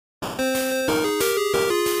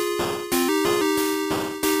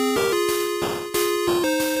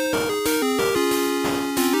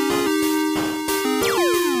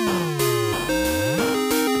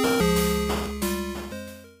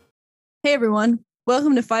everyone,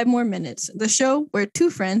 welcome to 5 More Minutes, the show where two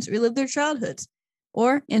friends relive their childhoods,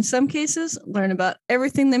 or in some cases, learn about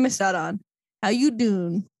everything they missed out on. How you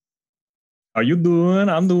doing? How you doing?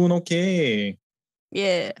 I'm doing okay.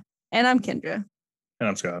 Yeah, and I'm Kendra. And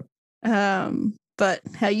I'm Scott. But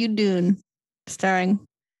How You Doing, starring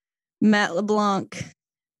Matt LeBlanc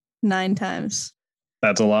 9 times.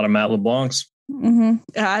 That's a lot of Matt LeBlancs.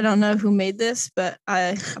 I don't know who made this, but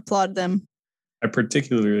I applaud them. I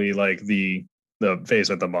particularly like the face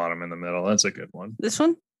at the bottom in the middle. That's a good one. This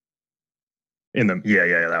one? Yeah,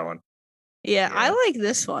 that one. Yeah, I like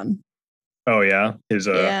this one. Oh yeah,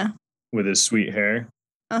 with his sweet hair.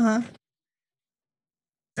 Oh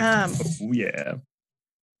yeah.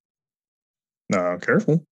 No,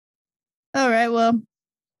 careful. All right, well,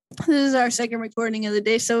 this is our second recording of the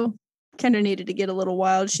day, so Kendra needed to get a little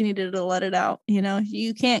wild. She needed to let it out. You know,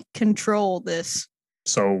 you can't control this.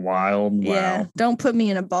 So wild. Wow. Yeah, don't put me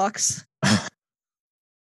in a box.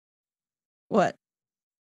 What?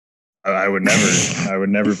 I would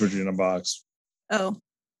never put you in a box. Oh,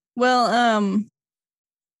 well,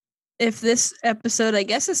 if this episode, I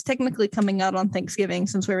guess, is technically coming out on Thanksgiving,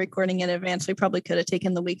 since we're recording in advance, we probably could have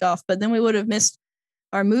taken the week off, but then we would have missed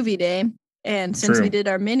our movie day. And since we did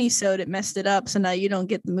our mini-sode, it messed it up. So now you don't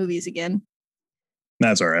get the movies again.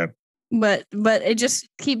 That's all right. But it just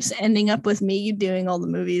keeps ending up with me doing all the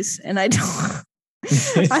movies, and I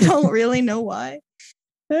don't really know why.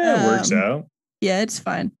 Yeah, it works out. Yeah, it's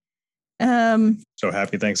fine. So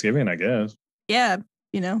happy Thanksgiving, I guess. Yeah,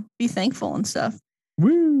 be thankful and stuff.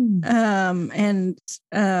 Woo. And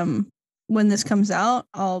when this comes out,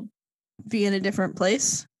 I'll be in a different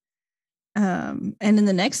place. And in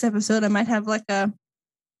the next episode, I might have like a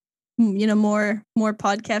more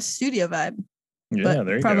podcast studio vibe. Yeah, but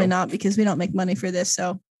there you probably go. not, because we don't make money for this,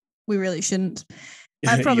 so we really shouldn't.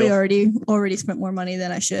 I've probably already spent more money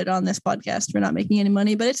than I should on this podcast for not making any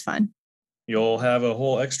money, but it's fine. You'll have a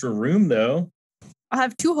whole extra room though. I'll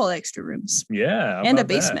have 2 whole extra rooms. Yeah, and a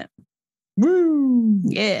basement. That? Woo!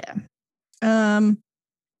 Yeah. And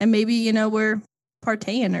maybe we're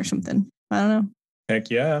partying or something. I don't know. Heck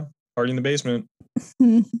yeah, party in the basement.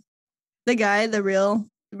 The guy, the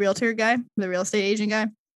realtor guy, the real estate agent guy.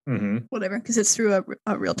 Whatever, because it's through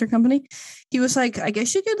a realtor company. He was like, I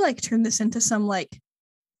guess you could like turn this into some like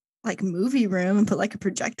movie room and put like a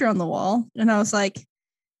projector on the wall. And I was like,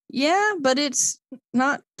 yeah, but it's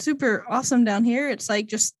not super awesome down here. It's like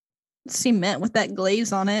just cement with that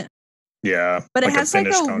glaze on it. Yeah, but it has like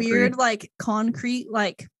a weird like concrete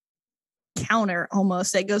like counter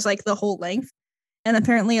almost that goes like the whole length. And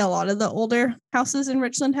apparently a lot of the older houses in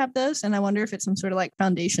Richland have those. And I wonder if it's some sort of like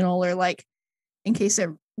foundational or like in case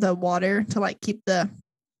the water to like keep the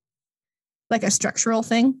like a structural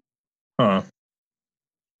thing. I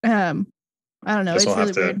don't know. It's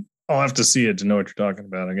really weird. I'll have to see it to know what you're talking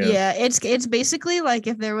about, I guess. Yeah, it's basically like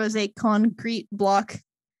if there was a concrete block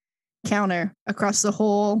counter across the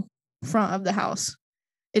whole front of the house.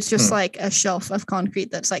 It's just like a shelf of concrete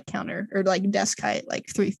that's like counter or like desk height, like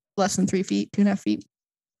less than 3 feet, 2.5 feet.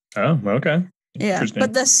 Oh, okay. Yeah,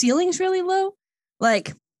 but the ceiling's really low.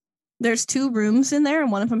 Like there's 2 rooms in there,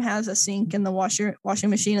 and one of them has a sink and the washing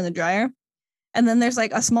machine and the dryer. And then there's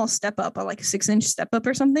like a small step up, like a 6-inch step up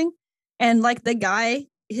or something. And like the guy,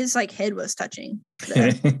 his like head was touching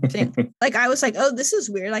the thing. Like I was like, oh, this is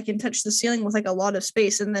weird. I can touch the ceiling with like a lot of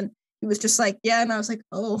space. And then he was just like, yeah. And I was like,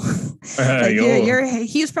 oh, like,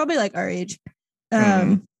 he was probably like our age.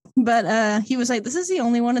 But he was like, this is the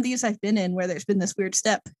only one of these I've been in where there's been this weird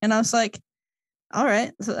step. And I was like, all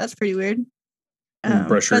right, so that's pretty weird.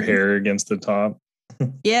 Brush your hair against the top.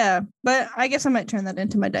 Yeah, but I guess I might turn that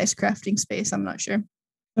into my dice crafting space. I'm not sure.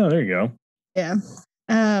 Oh, there you go. Yeah.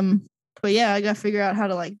 But yeah, I got to figure out how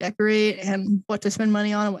to like decorate and what to spend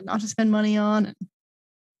money on and what not to spend money on and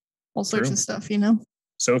all sorts of stuff,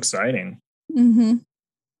 So exciting. I mean,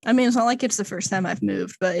 it's not like it's the first time I've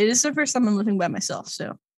moved, but it is the first time I'm living by myself.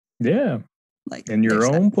 So yeah, like in your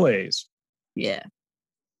own place. Yeah.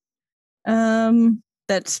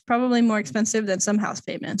 That's probably more expensive than some house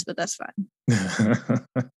payments, but that's fine.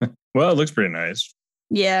 Well, it looks pretty nice.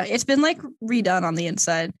 Yeah, it's been like redone on the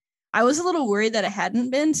inside. I was a little worried that it hadn't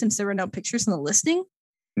been since there were no pictures in the listing.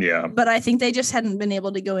 Yeah. But I think they just hadn't been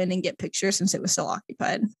able to go in and get pictures since it was still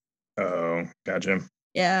occupied. Oh, gotcha.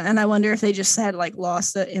 Yeah, and I wonder if they just had like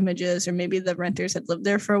lost the images, or maybe the renters had lived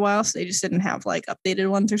there for a while, so they just didn't have like updated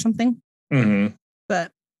ones or something.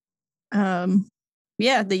 But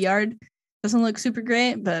yeah, the yard doesn't look super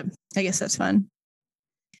great, but I guess that's fun.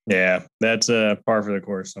 Yeah, that's par for the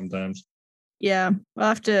course sometimes. Yeah, I'll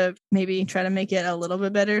have to maybe try to make it a little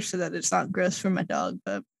bit better so that it's not gross for my dog,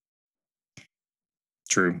 but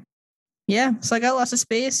true. Yeah, so I got lots of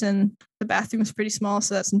space, and the bathroom is pretty small,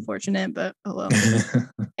 so that's unfortunate, but oh well.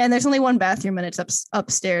 And there's only one bathroom, and it's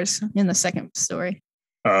upstairs in the second story.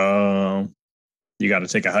 Oh, you got to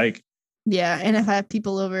take a hike. Yeah, and if I have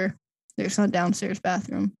people over, there's no downstairs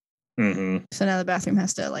bathroom. Mm-hmm. So now the bathroom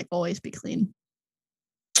has to like always be clean.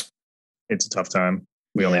 It's a tough time.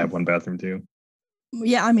 We only have one bathroom too.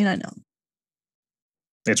 Yeah, I mean, I know.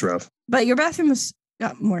 It's rough. But your bathroom has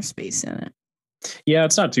got more space in it. Yeah,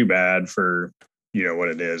 it's not too bad for, what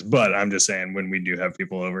it is. But I'm just saying, when we do have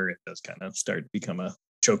people over, it does kind of start to become a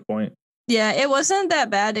choke point. Yeah, it wasn't that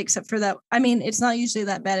bad except for that. I mean, it's not usually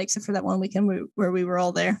that bad except for that one weekend where we were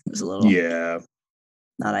all there. It was a little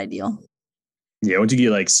not ideal. Yeah, once you get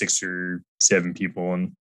like 6 or 7 people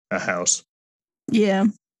in a house. Yeah.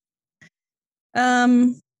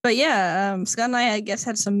 But yeah, Scott and I guess,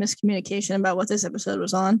 had some miscommunication about what this episode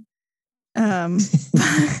was on.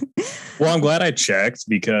 Well, I'm glad I checked,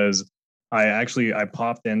 because I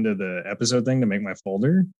popped into the episode thing to make my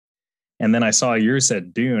folder, and then I saw yours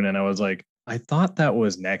said Dune, and I was like, I thought that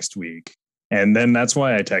was next week. And then that's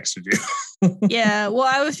why I texted you. Yeah, well,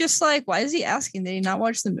 I was just like, why is he asking? Did he not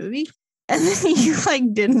watch the movie? And then you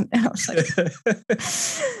like didn't. And I was like,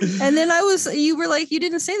 and then you were like, you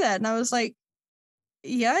didn't say that. And I was like,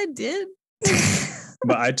 yeah, I did.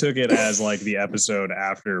 But I took it as like the episode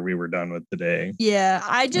after we were done with today. Yeah,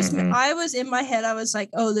 I was in my head, I was like,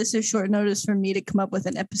 oh, this is short notice for me to come up with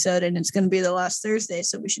an episode, and it's going to be the last Thursday,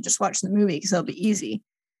 so we should just watch the movie because it'll be easy.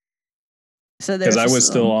 So because I was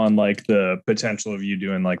still on like the potential of you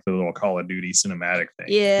doing like the little Call of Duty cinematic thing.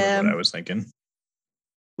 Yeah, what I was thinking.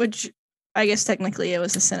 Which I guess technically it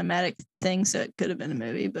was a cinematic thing, so it could have been a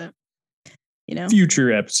movie, but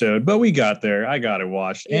future episode. But we got there. I got it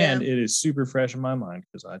watched, and it is super fresh in my mind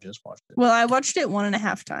because I just watched it. Well, I watched it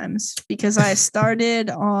 1.5 times because I started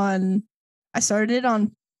on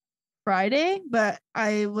Friday, but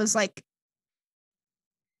I was on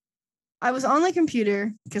the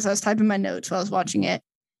computer because I was typing my notes while I was watching it.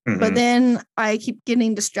 Mm-hmm. But then I keep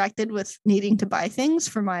getting distracted with needing to buy things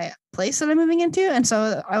for my place that I'm moving into. And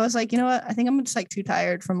so I was like, you know what? I think I'm just like too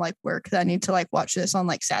tired from like work that I need to like watch this on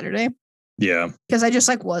like Saturday. Yeah. Because I just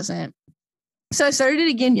like wasn't. So I started it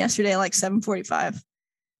again yesterday, like 7:45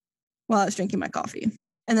 while I was drinking my coffee.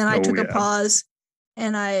 And then I took a pause,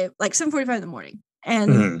 and I like 7:45 in the morning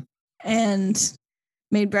and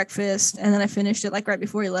made breakfast, and then I finished it like right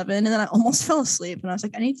before 11, and then I almost fell asleep, and I was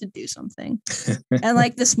like, I need to do something. And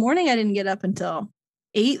like this morning I didn't get up until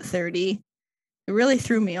 8:30. It really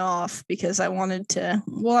threw me off because I wanted to,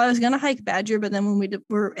 I was going to hike Badger, but then when we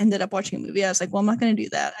ended up watching a movie, I was like, well, I'm not going to do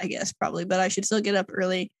that, I guess, probably, but I should still get up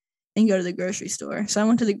early and go to the grocery store. So I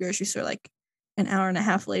went to the grocery store like an hour and a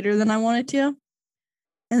half later than I wanted to.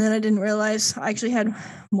 And then I didn't realize I actually had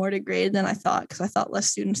more to grade than I thought, because I thought less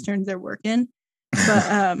students turned their work in. But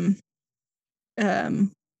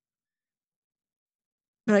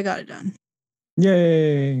I got it done.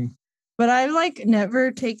 Yay. But I like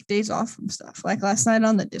never take days off from stuff. Like last night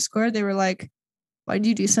on the Discord, they were like, why do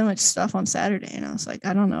you do so much stuff on Saturday? And I was like,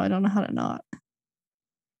 I don't know. I don't know how to not.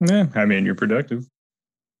 Yeah, I mean, you're productive.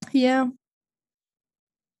 Yeah.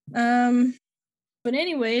 But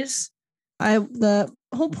anyways, the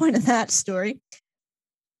whole point of that story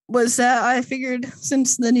was that I figured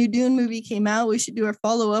since the new Dune movie came out, we should do our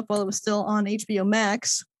follow-up while it was still on HBO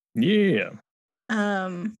Max. Yeah.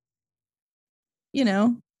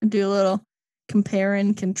 Do a little compare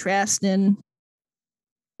and contrast and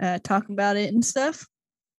talk about it and stuff.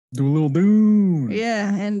 Do a little Dune.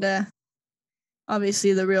 Yeah, and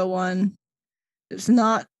obviously the real one does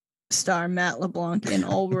not star Matt LeBlanc in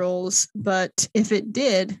all roles, but if it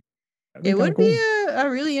did, it would be a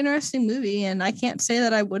really interesting movie, and I can't say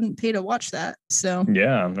that I wouldn't pay to watch that. So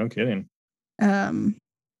yeah, no kidding.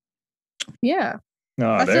 Yeah.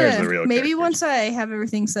 Oh, there's the real maybe characters. Once I have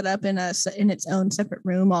everything set up in its own separate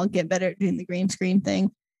room, I'll get better at doing the green screen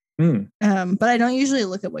thing. But I don't usually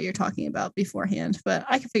look at what you're talking about beforehand, but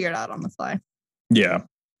I can figure it out on the fly. Yeah.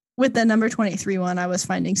 With the number 23 one, I was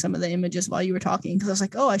finding some of the images while you were talking, because I was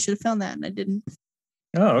like, oh, I should have found that, and I didn't.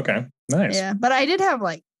 Oh, okay. Nice. Yeah, but I did have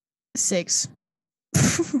like 6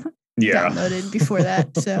 downloaded before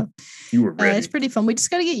that. So you were ready. It's pretty fun. We just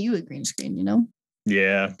got to get you a green screen,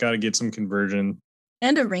 Yeah, got to get some conversion.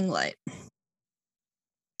 And a ring light.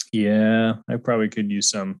 Yeah, I probably could use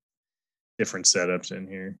some different setups in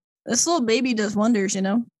here. This little baby does wonders,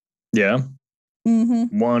 Yeah.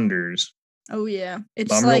 Mm-hmm. Wonders. Oh yeah,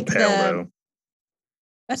 it's I'm like real pale though.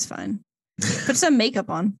 That's fine. Put some makeup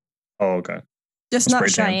on. Oh, okay. Just not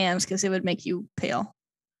Cheyenne's, because it would make you pale.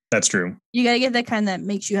 That's true. You got to get that kind that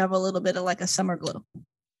makes you have a little bit of like a summer glow.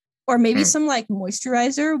 or maybe some like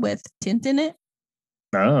moisturizer with tint in it.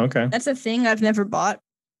 Oh, okay. That's a thing I've never bought.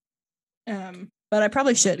 But I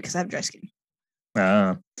probably should because I have dry skin.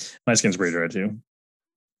 My skin's pretty dry too.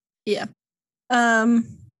 Yeah.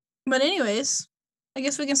 But anyways, I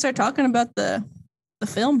guess we can start talking about the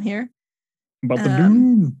film here. About the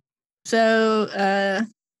Dune. So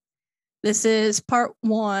this is part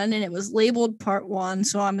 1, and it was labeled part 1.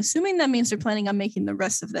 So I'm assuming that means they're planning on making the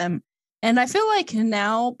rest of them. And I feel like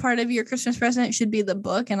now part of your Christmas present should be the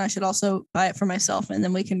book, and I should also buy it for myself, and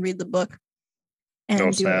then we can read the book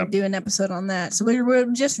and do an episode on that. So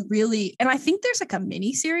we're just really, and I think there's like a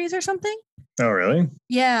mini series or something. Oh, really?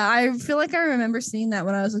 Yeah, I feel like I remember seeing that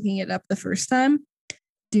when I was looking it up the first time.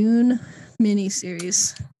 Dune mini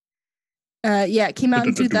series. Yeah, it came out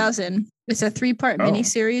in 2000. It's a 3-part mini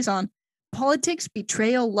series on politics,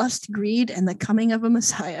 betrayal, lust, greed, and the coming of a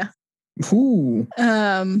Messiah. Ooh.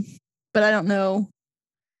 But I don't know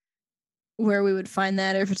where we would find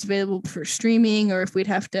that, or if it's available for streaming, or if we'd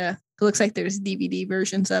have to. It looks like there's DVD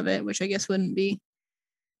versions of it, which I guess wouldn't be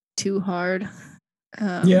too hard.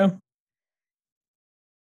 Yeah.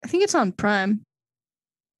 I think it's on Prime.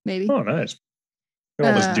 Maybe. Oh, nice.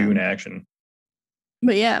 All this Dune action.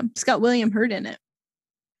 But yeah, it's got William Hurt in it.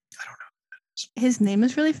 I don't know. His name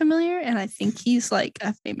is really familiar, and I think he's like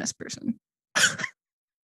a famous person.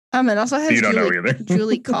 It also has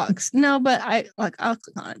Julie Cox. No, but I'll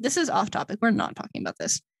click on it. This is off topic. We're not talking about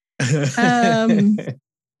this.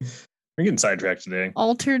 We're getting sidetracked today.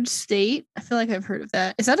 Altered State. I feel like I've heard of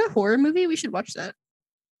that. Is that a horror movie? We should watch that.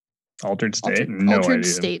 Altered State? Altered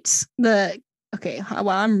States. Well,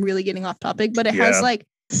 I'm really getting off topic, but it has like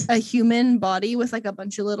a human body with like a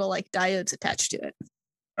bunch of little like diodes attached to it.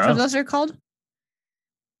 What those are called?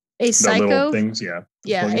 A psycho things, yeah.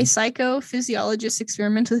 Yeah, a psychophysiologist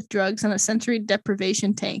experiments with drugs on a sensory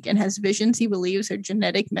deprivation tank and has visions he believes are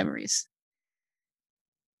genetic memories.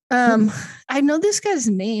 I know this guy's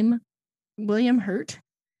name, William Hurt.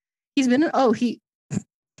 He's been he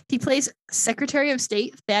plays Secretary of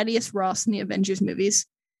State Thaddeus Ross in the Avengers movies.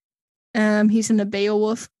 He's in the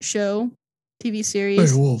Beowulf show TV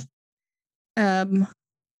series. Beowulf.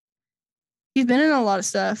 He's been in a lot of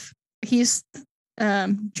stuff. He's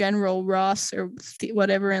General Ross or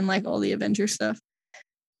whatever in like all the Avengers stuff.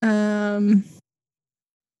 The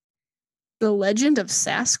Legend of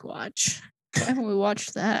Sasquatch. Why haven't we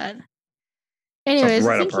watched that? Anyways,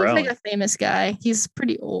 I think he's like a famous guy. He's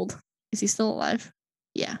pretty old. Is he still alive?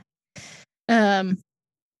 Yeah.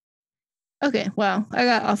 Okay, wow. I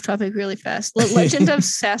got off topic really fast. Legend of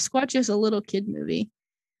Sasquatch is a little kid movie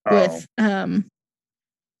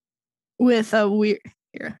with a weird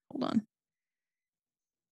here, hold on.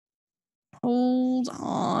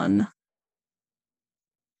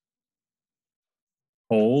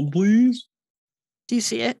 Hold, please. Do you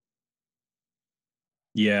see it?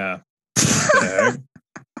 Yeah.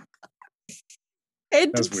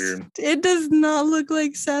 That's weird. It does not look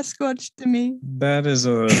like Sasquatch to me. That is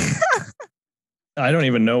I don't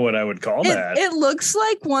even know what I would call that. It looks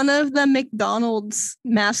like one of the McDonald's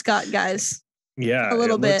mascot guys. Yeah. A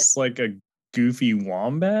little bit. Looks like a goofy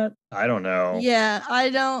wombat. I don't know. Yeah, I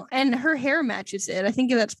don't. And her hair matches it. I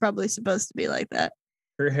think that's probably supposed to be like that.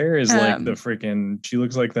 Her hair is like the freaking. She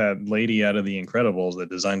looks like that lady out of The Incredibles that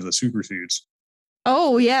designs the super suits.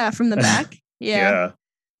 Oh yeah, from the back. Yeah.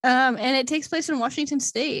 And it takes place in Washington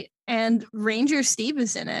State, and Ranger Steve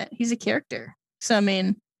is in it. He's a character. So I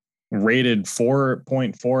mean, rated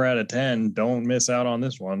 4.4 out of 10. Don't miss out on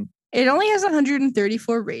this one. It only has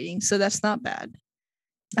 134 ratings, so that's not bad.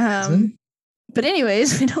 But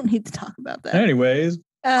anyways, we don't need to talk about that. Anyways,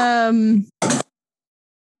 I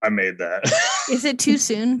made that. Is it too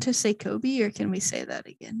soon to say Kobe, or can we say that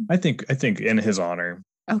again? I think in his honor.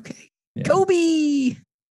 Okay. Yeah. Kobe.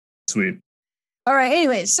 Sweet. All right.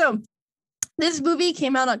 Anyways, so this movie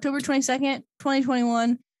came out October 22nd,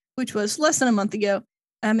 2021, which was less than a month ago.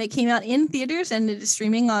 It came out in theaters and it is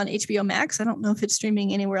streaming on HBO Max. I don't know if it's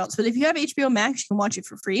streaming anywhere else, but if you have HBO Max, you can watch it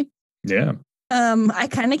for free. Yeah. I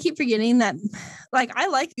kind of keep forgetting that, like, I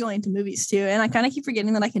like going to movies too, and I kind of keep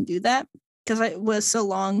forgetting that I can do that because it was so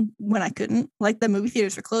long when I couldn't. Like, the movie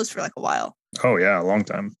theaters were closed for like a while. Oh yeah, a long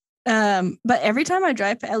time. But every time I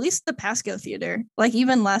drive, at least the Pasco theater, like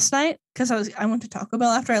even last night, because I went to Taco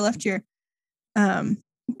Bell after I left your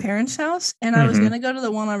parents' house, and I was gonna go to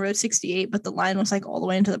the one on Road 68, but the line was like all the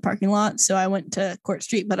way into the parking lot, so I went to Court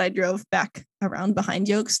Street, but I drove back around behind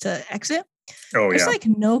Yokes to exit. There's like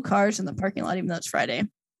no cars in the parking lot, even though it's Friday.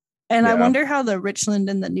 And I wonder how the Richland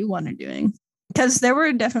and the new one are doing. Because there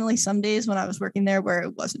were definitely some days when I was working there where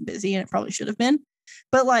it wasn't busy, and it probably should have been.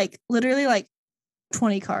 But like literally like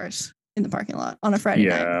 20 cars in the parking lot on a Friday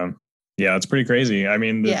night. Yeah, it's pretty crazy. I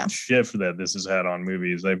mean, the Yeah. shift that this has had on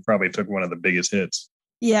movies, they probably took one of the biggest hits.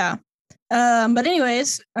 Yeah. But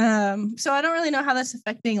anyways, so I don't really know how that's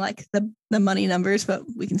affecting like the money numbers, but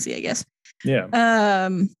we can see, I guess. Yeah.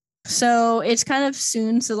 So it's kind of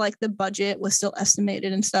soon. So like the budget was still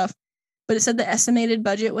estimated and stuff, but it said the estimated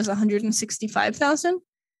budget was 165,000.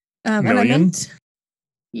 And I meant,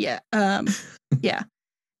 yeah. Yeah.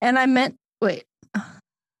 And I meant, wait,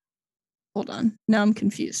 hold on. Now I'm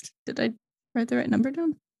confused. Did I write the right number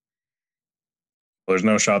down? There's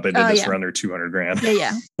no shot they did this for under 200 grand.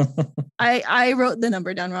 Yeah. I wrote the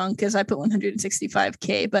number down wrong because I put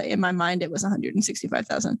 165K, but in my mind it was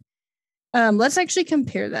 165,000. Let's actually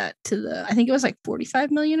compare that to I think it was like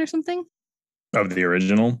 45 million or something. Of the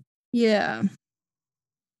original? Yeah.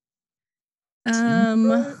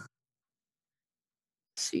 Let's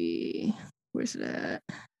see. Where's it at?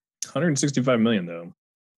 165 million though.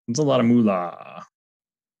 It's a lot of moolah.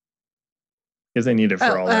 Because they need it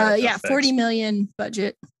for all that. Yeah, 40 million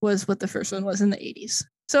budget was what the first one was in the 80s.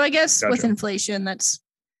 So I guess with inflation, that's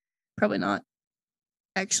probably not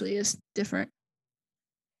actually as different.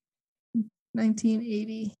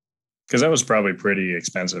 1980. Because that was probably pretty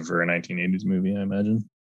expensive for a 1980s movie, I imagine.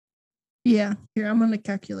 Yeah, here, I'm going to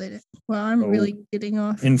calculate it. Well, I'm really getting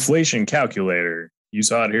off. Inflation calculator. You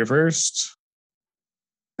saw it here first.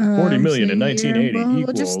 40 million in 1980 equals.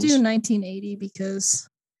 We'll just do 1980 because.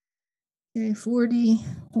 Okay, 40.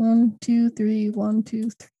 1, 2, 3, 1, 2,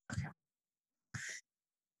 3.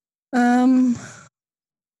 Okay.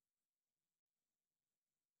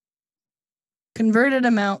 Converted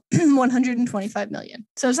amount 125 million.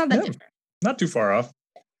 So it's not that different. Not too far off.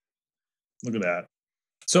 Look at that.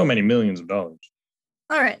 So many millions of dollars.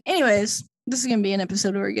 All right. Anyways, this is going to be an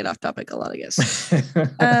episode where we get off topic a lot, I guess.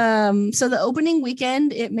 So the opening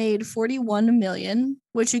weekend, it made 41 million,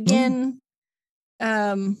 which again,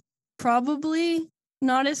 probably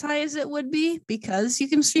not as high as it would be because you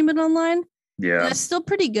can stream it online. Yeah. That's still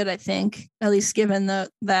pretty good, I think, at least given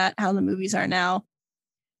that how the movies are now.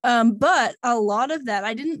 But a lot of that,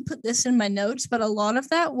 I didn't put this in my notes, but a lot of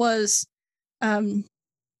that was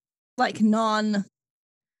like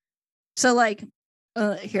so like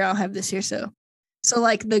here, I'll have this here. So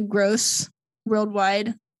like the gross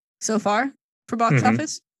worldwide so far for box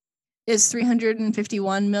office is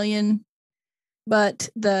 351 million, but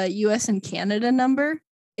the US and Canada number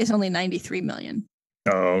is only 93 million.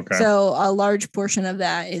 Oh, okay. So a large portion of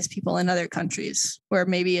that is people in other countries where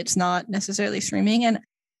maybe it's not necessarily streaming. And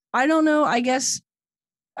I don't know, I guess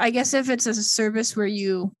if it's a service where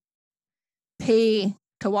you pay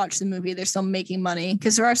to watch the movie, they're still making money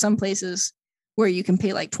because there are some places where you can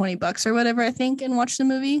pay like $20 or whatever, I think, and watch the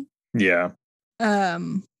movie. Yeah.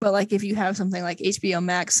 But like if you have something like HBO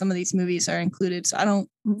Max, some of these movies are included. So I don't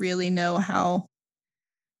really know how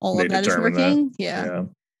all of that is working. Yeah.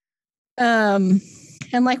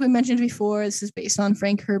 And like we mentioned before, this is based on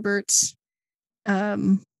Frank Herbert's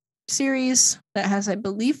series that has, I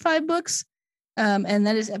believe, 5 books. And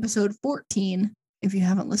that is episode 14, if you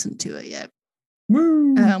haven't listened to it yet.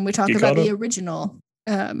 Woo! We talk about the original.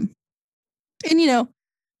 And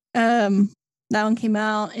that one came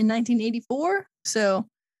out in 1984. So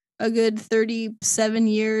a good 37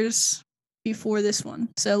 years before this one.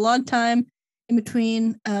 So a long time in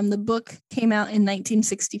between. The book came out in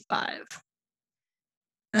 1965.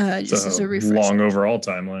 Just as a refresher. Long overall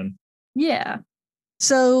timeline. Yeah.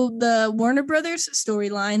 So the Warner Brothers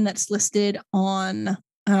storyline that's listed on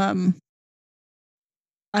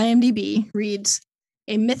IMDb reads,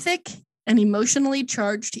 a mythic and emotionally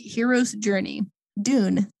charged hero's journey.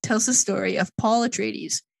 Dune tells the story of Paul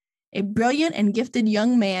Atreides, a brilliant and gifted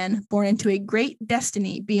young man born into a great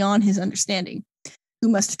destiny beyond his understanding, who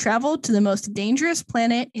must travel to the most dangerous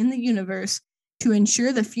planet in the universe to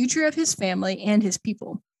ensure the future of his family and his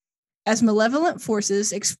people. As malevolent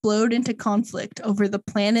forces explode into conflict over the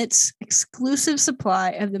planet's exclusive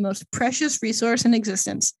supply of the most precious resource in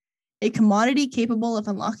existence, a commodity capable of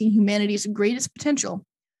unlocking humanity's greatest potential,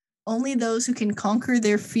 only those who can conquer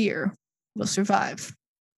their fear will survive.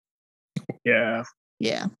 Yeah.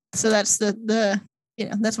 Yeah. So that's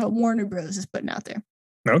that's what Warner Bros. Is putting out there.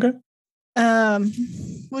 Okay.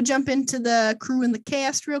 We'll jump into the crew and the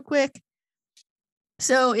cast real quick.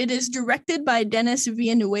 So it is directed by Denis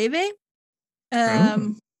Villeneuve,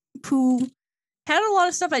 who had a lot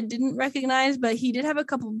of stuff I didn't recognize, but he did have a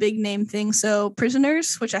couple big name things. So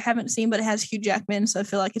Prisoners, which I haven't seen, but it has Hugh Jackman, so I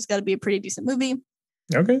feel like it's got to be a pretty decent movie.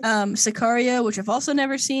 Okay. Sicario, which I've also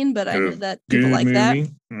never seen, but I know that people like movie. That.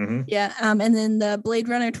 Mm-hmm. Yeah. And then the Blade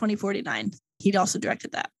Runner 2049. He'd also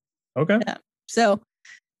directed that. Okay. Yeah. So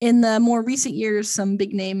in the more recent years, some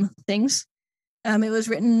big name things. It was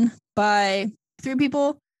written by 3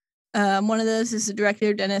 people. One of those is the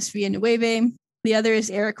director, Dennis Villeneuve. The other is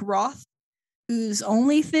Eric Roth, whose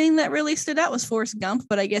only thing that really stood out was Forrest Gump.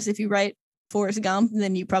 But I guess if you write Forrest Gump,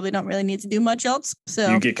 then you probably don't really need to do much else. So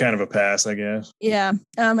you get kind of a pass, I guess. Yeah.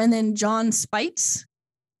 And then John Spites,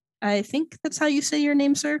 I think that's how you say your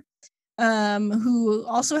name, sir, who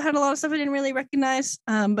also had a lot of stuff I didn't really recognize.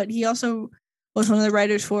 But he also was one of the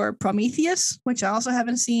writers for Prometheus, which I also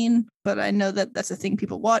haven't seen, but I know that that's a thing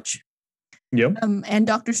people watch. Yep. And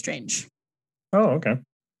Doctor Strange. Oh, okay.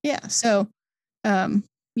 Yeah. So, everyone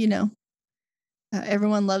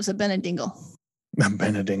loves a Benedingle. A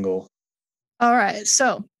Benedingle. All right.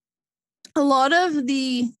 So a lot of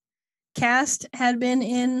the cast had been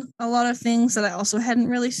in a lot of things that I also hadn't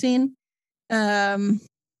really seen.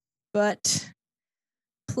 But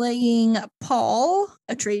playing Paul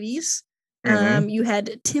Atreides, you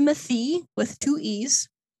had Timothy with 2 E's,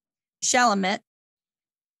 Chalamet.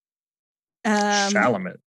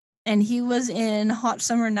 Chalamet. And he was in Hot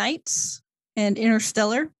Summer Nights and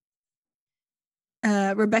Interstellar.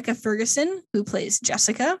 Rebecca Ferguson, who plays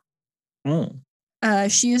Jessica.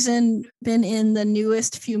 She's been in the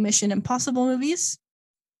newest few Mission Impossible movies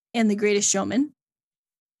and The Greatest Showman.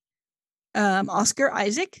 Oscar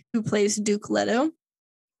Isaac, who plays Duke Leto,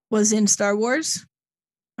 was in Star Wars.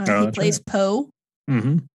 He plays Poe.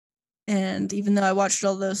 Mm-hmm. And even though I watched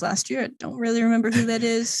all those last year, I don't really remember who that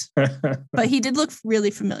is. But he did look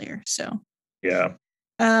really familiar. So yeah.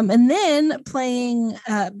 And then playing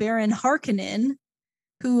Baron Harkonnen,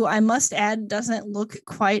 who I must add doesn't look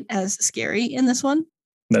quite as scary in this one.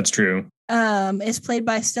 That's true. Is played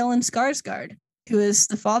by Stellan Skarsgård, who is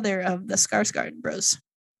the father of the Skarsgård bros.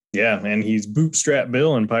 Yeah, and he's Bootstrap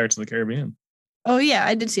Bill in Pirates of the Caribbean. Oh yeah,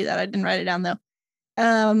 I did see that. I didn't write it down though.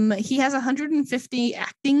 He has 150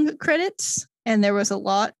 acting credits, and there was a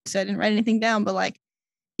lot, so I didn't write anything down. But like,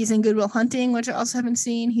 he's in Good Will Hunting, which I also haven't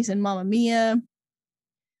seen. He's in Mamma Mia.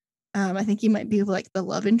 I think he might be like the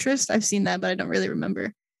love interest. I've seen that, but I don't really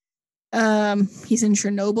remember. He's in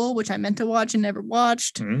Chernobyl, which I meant to watch and never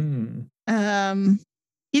watched. He's in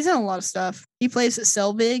a lot of stuff. He plays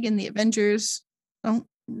Selvig in the Avengers. I don't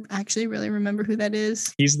actually really remember who that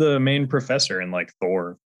is. He's the main professor in like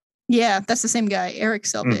Thor. Yeah, that's the same guy, Eric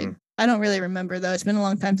Selvig. I don't really remember though. It's been a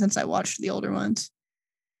long time since I watched the older ones.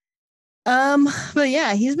 But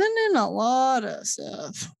yeah, he's been in a lot of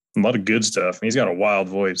stuff. A lot of good stuff. He's got a wild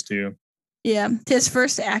voice too. Yeah, his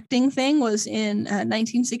first acting thing was in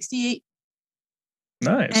 1968.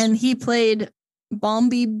 Nice. And he played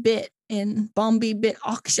Bombi Bit in Bombi Bit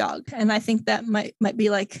Okshag, and I think that might be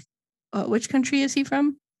like, which country is he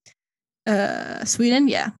from? Sweden.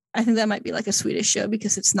 Yeah, I think that might be like a Swedish show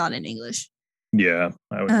because it's not in English. Yeah,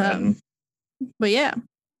 I would imagine. But yeah,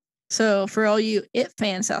 so for all you It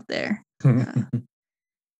fans out there,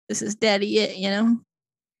 this is Daddy It, you know.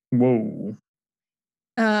 Whoa.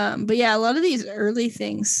 But yeah, a lot of these early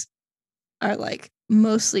things are like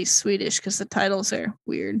mostly Swedish because the titles are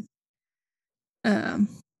weird.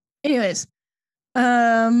 Anyways,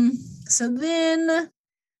 so then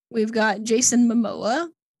we've got Jason Momoa,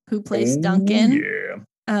 who plays Duncan. Yeah.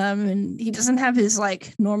 And he doesn't have his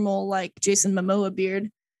like normal like Jason Momoa beard.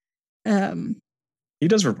 He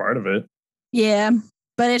does for part of it. Yeah,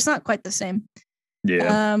 but it's not quite the same.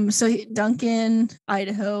 Yeah. Duncan,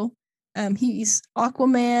 Idaho. He's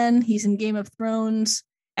Aquaman. He's in Game of Thrones.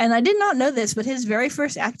 And I did not know this, but his very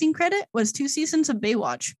first acting credit was 2 seasons of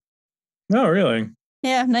Baywatch. Oh, really?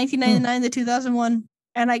 Yeah, 1999 to 2001.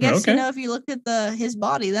 And I guess, if you look at his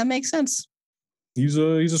body, that makes sense. He's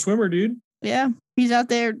a swimmer, dude. Yeah, he's out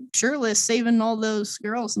there shirtless, saving all those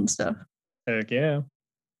girls and stuff. Heck yeah.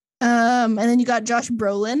 And then you got Josh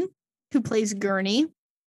Brolin, who plays Gurney.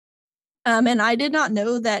 And I did not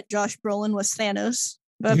know that Josh Brolin was Thanos,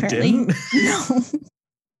 but You apparently didn't? no.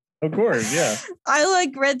 Of course, yeah. I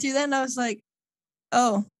like read through that and I was like,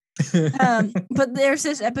 oh. But there's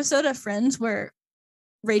this episode of Friends where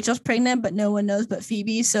Rachel's pregnant, but no one knows but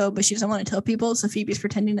Phoebe. But she doesn't want to tell people. So Phoebe's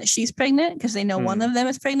pretending that she's pregnant because they know one of them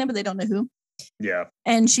is pregnant, but they don't know who. Yeah.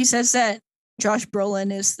 And she says that Josh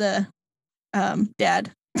Brolin is the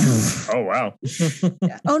dad. Oh, wow.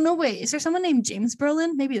 Yeah. Oh, no, wait. Is there someone named James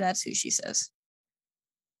Brolin? Maybe that's who she says.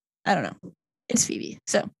 I don't know. It's Phoebe.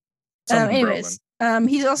 So, anyways,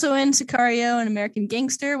 he's also in Sicario and American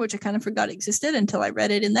Gangster, which I kind of forgot existed until I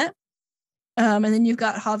read it in that. And then you've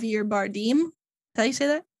got Javier Bardem. How do you say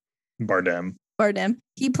that? Bardem.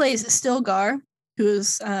 He plays Stilgar,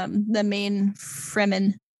 who's the main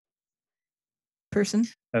Fremen person.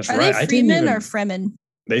 That's Are right. they Freeman or Fremen?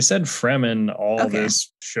 They said Fremen all Okay.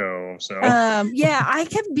 this show. So yeah, I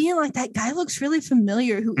kept being like, that guy looks really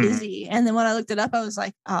familiar. Who is Mhm. he? And then when I looked it up, I was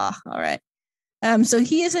like, all right. So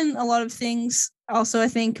he is in a lot of things also, I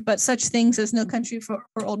think, but such things as No Country for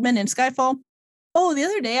Old Men and Skyfall. Oh, the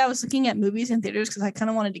other day I was looking at movies in theaters because I kind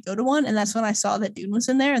of wanted to go to one, and that's when I saw that Dune was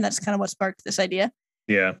in there, and that's kind of what sparked this idea.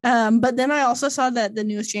 yeah. But then I also saw that the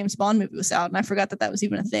newest James Bond movie was out, and I forgot that that was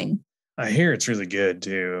even a thing. I hear it's really good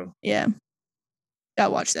too. Yeah,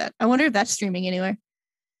 gotta watch that. I wonder if that's streaming anywhere.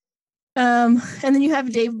 And then you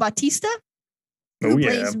have Dave Bautista, who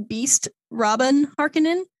plays Beast Robin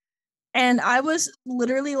Harkonnen. And I was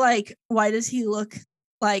literally like, why does he look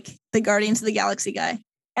like the Guardians of the Galaxy guy?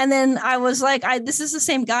 And then I was like, this is the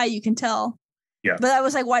same guy, you can tell. Yeah. But I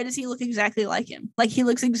was like, why does he look exactly like him? Like he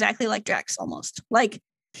looks exactly like Drax almost. Like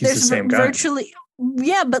he's there's the same guy. Virtually,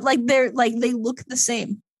 yeah, but like they look the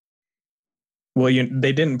same. Well,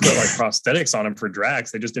 they didn't put like prosthetics on him for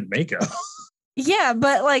Drax. They just did makeup. Yeah,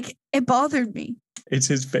 but like it bothered me. It's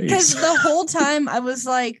his face. Because the whole time I was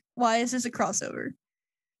like, why is this a crossover?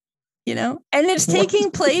 You know, and it's taking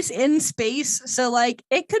place in space, so like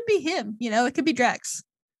it could be him. You know, it could be Drax.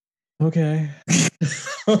 Okay.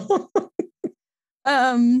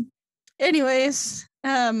 Anyways,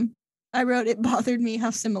 I wrote it bothered me how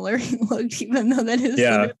similar he looked, even though that is.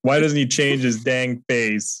 Yeah. Why doesn't he change his dang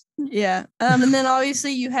face? Yeah. And then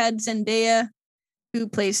obviously you had Zendaya, who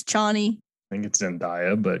plays Chani. I think it's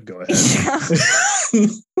Zendaya, but go ahead.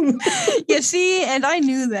 Yeah. See, and I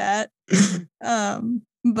knew that.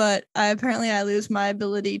 But I lose my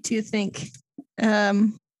ability to think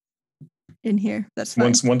in here. That's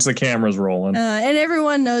fine. Once the camera's rolling. And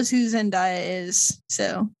everyone knows who Zendaya is.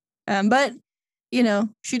 So but you know,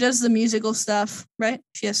 she does the musical stuff, right?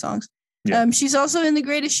 She has songs. Yeah. She's also in The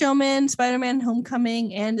Greatest Showman, Spider-Man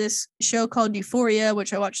Homecoming, and this show called Euphoria,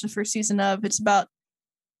 which I watched the first season of. It's about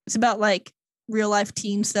like real life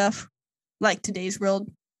teen stuff, like today's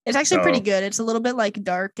world. It's actually pretty good. It's a little bit like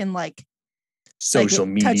dark and like social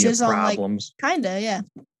media problems. On, like, kinda, yeah.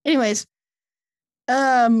 Anyways,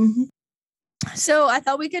 so I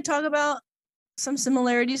thought we could talk about some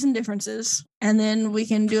similarities and differences, and then we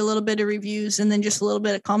can do a little bit of reviews and then just a little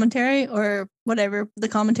bit of commentary, or whatever the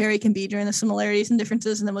commentary can be during the similarities and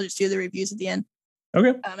differences, and then we'll just do the reviews at the end.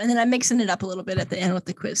 Okay. And then I'm mixing it up a little bit at the end with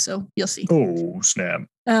the quiz, so you'll see. Oh, snap.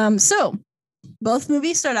 So both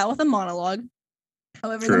movies start out with a monologue.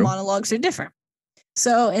 However, the monologues are different.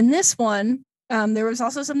 So in this one, there was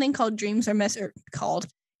also something called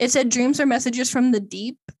it said Dreams Are Messages from the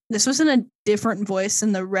Deep. This was in a different voice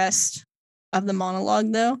than the rest of the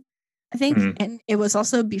monologue, though, I think. Mm-hmm. And it was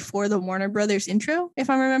also before the Warner Brothers intro, if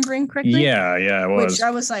I'm remembering correctly. Yeah, it was. Which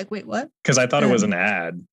I was like, wait, what? Because I thought it was an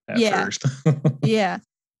ad at first. Yeah.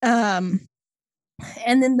 And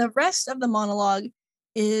then the rest of the monologue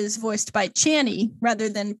is voiced by Chani rather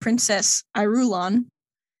than Princess Irulan.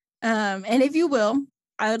 And if you will,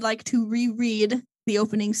 I would like to reread the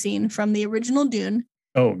opening scene from the original Dune.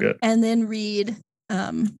 Oh, good. And then read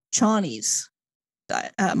Chani's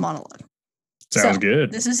monologue. Sounds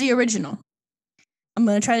good. This is the original. I'm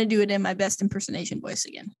going to try to do it in my best impersonation voice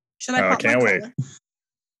again. Should I? Can't wait.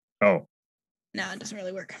 Oh. No, it doesn't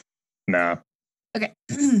really work. Nah. Okay.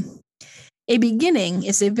 A beginning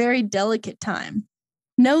is a very delicate time.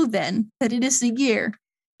 Know then that it is the year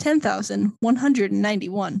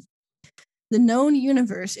 10,191. The known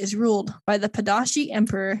universe is ruled by the Padashi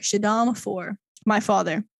Emperor Shaddam IV, my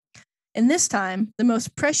father. In this time, the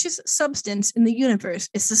most precious substance in the universe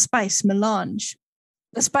is the spice melange.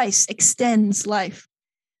 The spice extends life.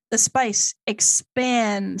 The spice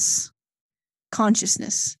expands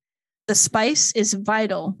consciousness. The spice is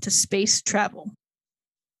vital to space travel.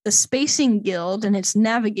 The Spacing Guild and its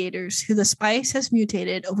navigators, who the spice has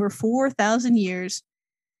mutated over 4,000 years.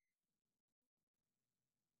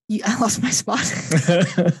 I lost my spot.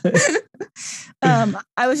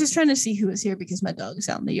 I was just trying to see who was here because my dog is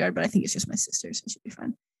out in the yard, but I think it's just my sister, so it should be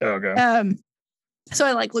fine. Okay. So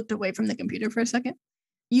I looked away from the computer for a second.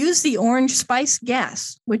 Use the orange spice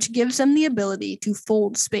gas, which gives them the ability to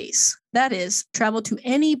fold space. That is, travel to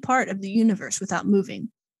any part of the universe without moving.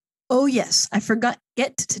 Oh yes, I forgot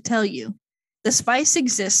to tell you. The spice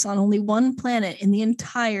exists on only one planet in the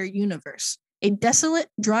entire universe, a desolate,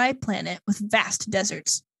 dry planet with vast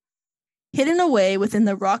deserts. Hidden away within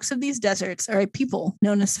the rocks of these deserts are a people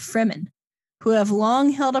known as Fremen, who have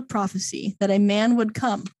long held a prophecy that a man would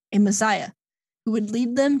come, a Messiah, who would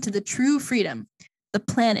lead them to the true freedom. The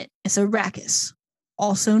planet is Arrakis,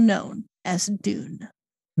 also known as Dune.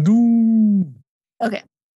 Dune. Okay,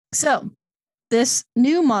 so this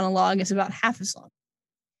new monologue is about half as long.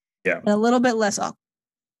 Yeah. And a little bit less awkward.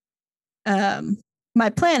 My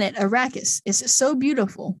planet, Arrakis, is so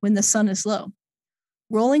beautiful when the sun is low.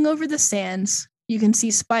 Rolling over the sands, you can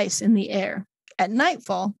see spice in the air. At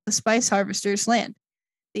nightfall, the spice harvesters land.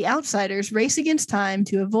 The outsiders race against time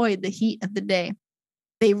to avoid the heat of the day.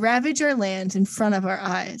 They ravage our lands in front of our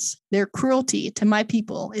eyes. Their cruelty to my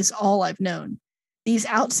people is all I've known. These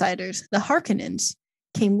outsiders, the Harkonnens,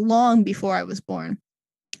 came long before I was born.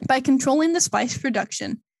 By controlling the spice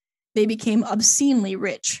production, they became obscenely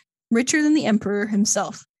rich, richer than the Emperor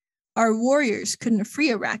himself. Our warriors couldn't free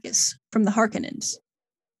Arrakis from the Harkonnens.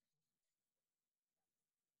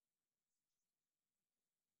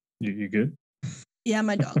 You good? Yeah,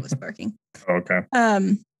 my dog was barking. Okay.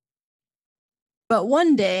 But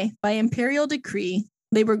one day, by imperial decree,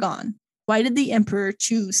 they were gone. Why did the Emperor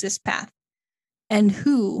choose this path? And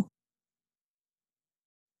who?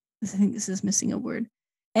 I think this is missing a word.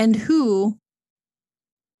 And who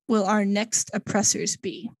will our next oppressors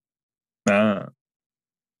be? Makes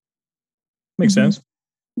sense.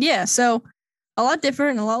 Yeah, so a lot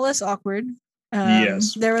different and a lot less awkward.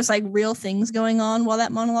 Yes. There was like real things going on while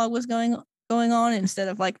that monologue was going on instead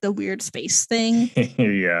of like the weird space thing.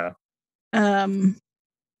 Yeah.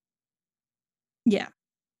 Yeah.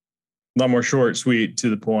 A lot more short, sweet, to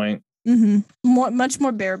the point. Much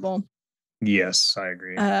more bearable. Yes, I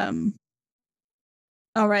agree.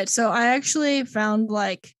 All right, so I actually found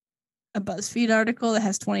like a BuzzFeed article that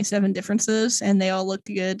has 27 differences, and they all looked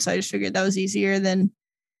good. So I just figured that was easier than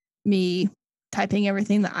me typing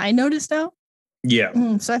everything that I noticed out.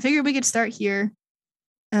 Yeah. So I figured we could start here.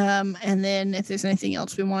 And then if there's anything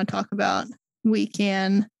else we want to talk about, we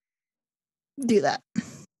can do that.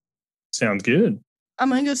 Sounds good. I'm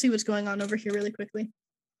going to go see what's going on over here really quickly.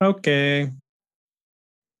 Okay.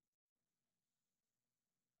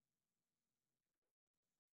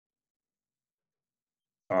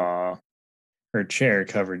 Her chair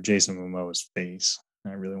covered Jason Momoa's face.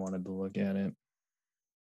 I really wanted to look at it.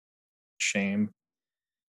 Shame.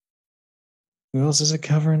 Who else is it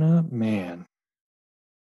covering up? Man.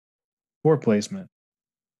 Poor placement.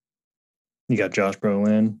 You got Josh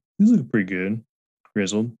Brolin. He's looking pretty good.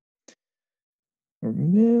 Grizzled. Yeah,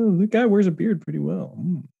 the guy wears a beard pretty well.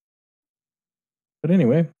 But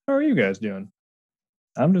anyway, how are you guys doing?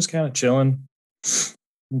 I'm just kind of chilling.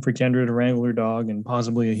 I'm for Kendra to wrangle her dog and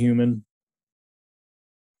possibly a human.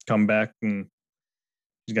 Come back and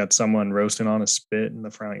she's got someone roasting on a spit in the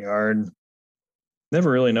front yard. Never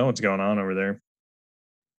really know what's going on over there.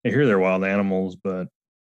 I hear they're wild animals, but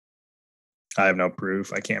I have no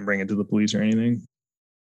proof. I can't bring it to the police or anything.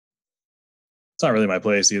 It's not really my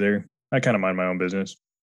place either. I kind of mind my own business.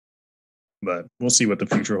 But we'll see what the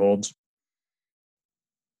future holds.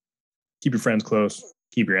 Keep your friends close.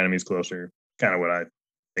 Keep your enemies closer. Kind of what I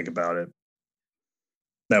think about it.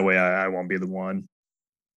 That way I won't be the one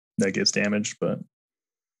that gets damaged. But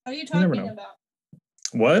what are you talking about?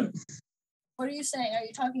 What? What are you saying? Are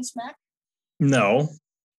you talking smack? No.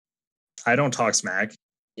 I don't talk smack.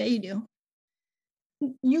 Yeah, you do.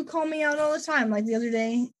 You call me out all the time, like the other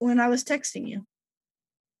day when I was texting you.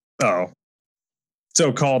 Oh.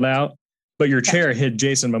 So called out? But your chair hid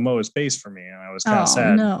Jason Momoa's face for me, and I was kind of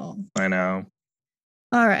sad. No. I know.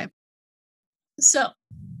 All right. So,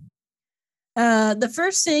 the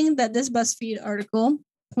first thing that this BuzzFeed article,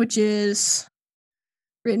 which is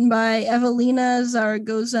written by Evelina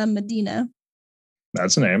Zaragoza Medina.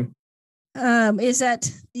 That's the name. Is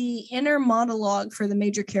that the inner monologue for the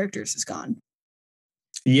major characters is gone.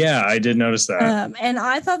 Yeah, I did notice that. And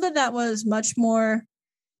I thought that was much more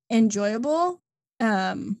enjoyable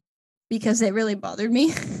because it really bothered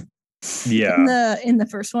me. Yeah. In the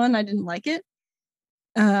first one, I didn't like it.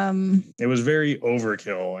 It was very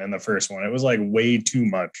overkill in the first one. It was like way too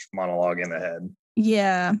much monologue in the head.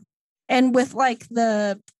 Yeah. And with like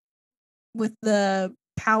the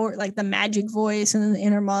power, like the magic voice and then the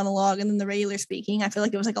inner monologue and then the regular speaking, I feel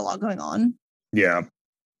like it was like a lot going on. Yeah.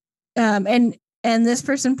 And this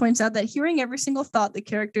person points out that hearing every single thought the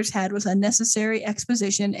characters had was unnecessary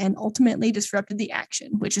exposition and ultimately disrupted the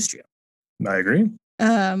action, which is true. I agree.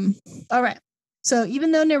 All right. So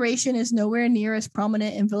even though narration is nowhere near as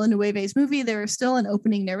prominent in Villeneuve's movie, there is still an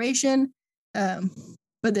opening narration.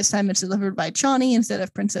 But this time it's delivered by Chani instead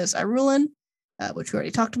of Princess Irulan, which we already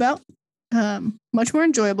talked about. Much more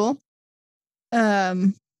enjoyable.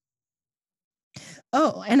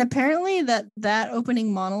 Oh, and apparently that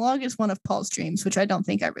opening monologue is one of Paul's dreams, which I don't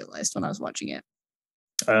think I realized when I was watching it.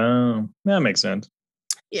 Oh, that makes sense.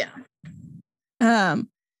 Yeah.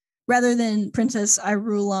 Rather than Princess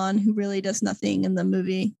Irulan, who really does nothing in the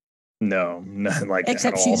movie. No, not like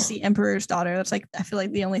except she's the Emperor's daughter. That's like I feel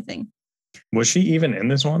like the only thing. Was she even in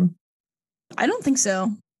this one? I don't think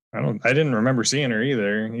so. I didn't remember seeing her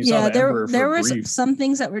either. You saw Yeah, the Emperor there for were brief. some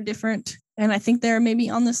things that were different, and I think they're maybe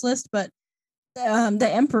on this list, but the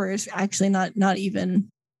Emperor is actually not even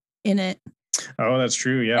in it. Oh, that's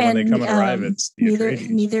true. Yeah, and when they come and arrive, it's the Atreides.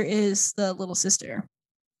 neither is the little sister.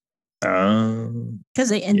 Because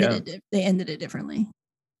they ended it differently.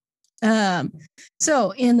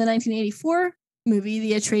 So in the 1984 movie,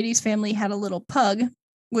 the Atreides family had a little pug,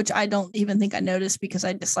 which I don't even think I noticed because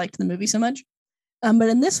I disliked the movie so much. But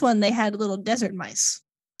in this one, they had little desert mice,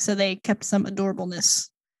 so they kept some adorableness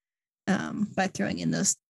by throwing in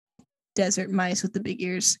those desert mice with the big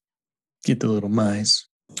ears. Get the little mice.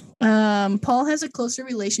 Paul has a closer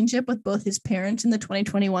relationship with both his parents in the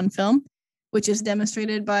 2021 film, which is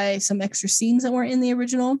demonstrated by some extra scenes that weren't in the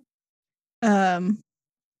original.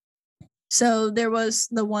 So there was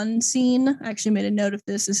the one scene, I actually made a note of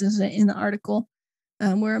this. This isn't in the article.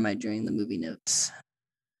 Where am I during the movie notes?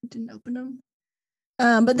 I didn't open them.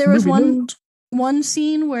 But there was one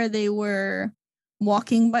scene where they were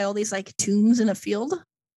walking by all these like tombs in a field.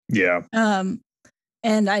 Yeah.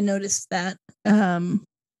 And I noticed that.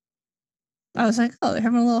 I was like, oh, they're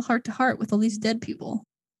having a little heart to heart with all these dead people.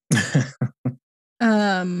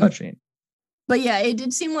 Touching. But yeah, it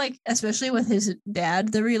did seem like, especially with his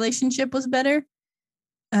dad, the relationship was better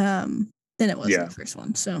than it was in the first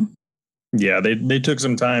one. So yeah, they took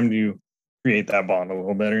some time to create that bond a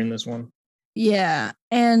little better in this one. Yeah,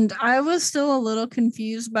 and I was still a little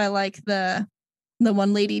confused by like the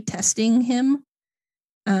one lady testing him,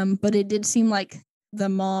 but it did seem like the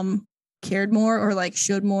mom cared more or like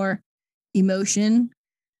showed more emotion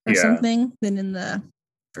or something than in the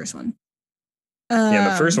first one. In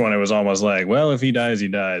the first one, it was almost like, well, if he dies, he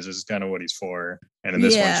dies. This is kind of what he's for. And in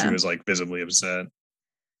this one, she was like visibly upset.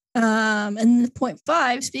 And point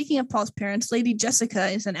 5, speaking of Paul's parents, Lady Jessica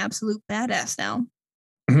is an absolute badass now.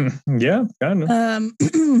 Yeah, kind of.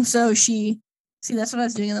 So that's what I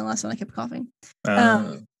was doing in the last one. I kept coughing.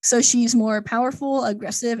 So she's more powerful,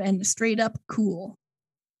 aggressive, and straight up cool.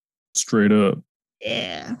 Straight up.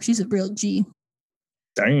 Yeah, she's a real G.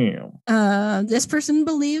 Damn. This person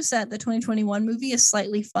believes that the 2021 movie is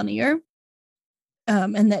slightly funnier,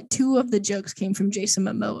 and that 2 of the jokes came from Jason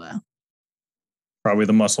Momoa. Probably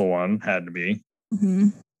the muscle one had to be. Mm-hmm.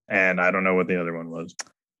 And I don't know what the other one was.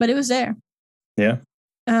 But it was there. Yeah.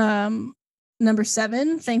 Number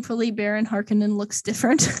 7, thankfully, Baron Harkonnen looks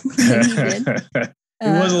different than he did. He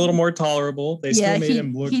was a little more tolerable. They still made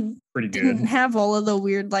him look pretty good. He didn't have all of the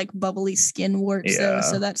weird, like, bubbly skin warts, though,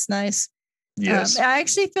 so that's nice. Yes. I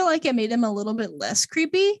actually feel like it made him a little bit less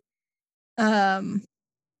creepy. He kind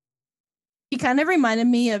of reminded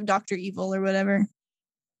me of Dr. Evil or whatever.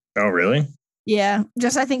 Oh, really? Yeah,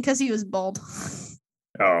 just I think because he was bald.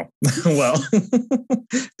 Oh, well,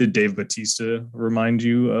 did Dave Bautista remind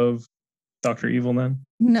you of Dr. Evil then?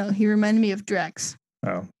 No, he reminded me of Drax.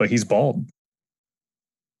 Oh, but he's bald.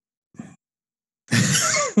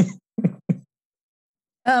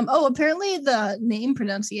 Apparently the name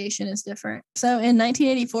pronunciation is different. So in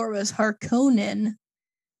 1984 it was Harkonnen,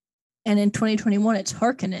 and in 2021 it's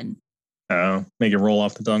Harkonnen. Oh, make it roll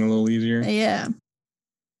off the tongue a little easier. Yeah.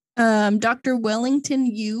 Dr. Wellington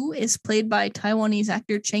Yu is played by Taiwanese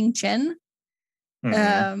actor Cheng Chen.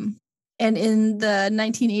 Mm-hmm. And in the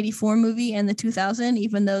 1984 movie and the 2000,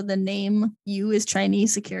 even though the name Yu is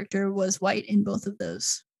Chinese, the character was white in both of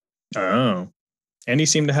those. Oh. And he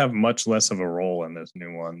seemed to have much less of a role in this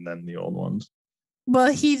new one than the old ones.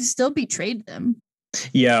 But he still betrayed them.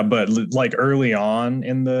 Yeah, but like early on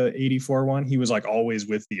in the 84 one, he was like always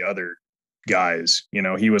with the other guys. You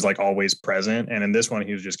know, he was like always present. And in this one,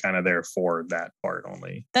 he was just kind of there for that part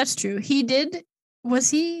only. That's true. He did.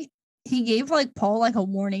 Was he gave like Paul like a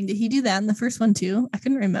warning. Did he do that in the first one too? I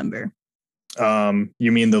couldn't remember.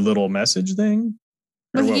 You mean the little message thing?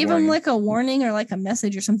 But he gave him like a warning or like a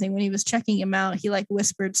message or something when he was checking him out. He like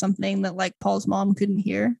whispered something that like Paul's mom couldn't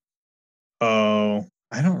hear. Oh,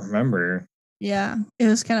 I don't remember. Yeah, it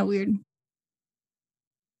was kind of weird.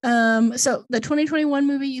 So the 2021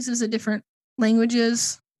 movie uses a different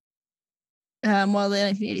languages, while the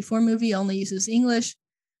 1984 movie only uses English.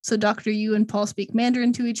 So Dr. Yu and Paul speak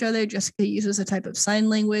Mandarin to each other. Jessica uses a type of sign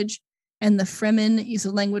language, and the Fremen use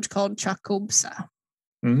a language called Chakobsa.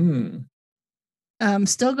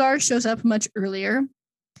 Stilgar shows up much earlier.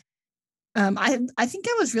 I think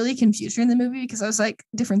I was really confused during the movie because I was like,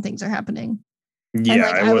 different things are happening. Yeah, and,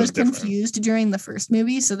 like, I was confused during the first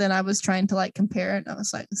movie, so then I was trying to like compare it, and I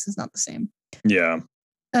was like, this is not the same. Yeah.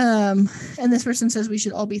 And this person says we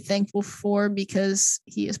should all be thankful for because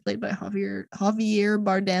he is played by Javier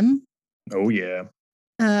Bardem. Oh yeah.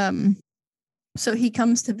 So he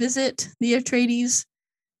comes to visit the Atreides,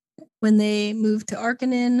 when they moved to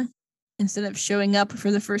Arcanine instead of showing up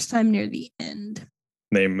for the first time near the end.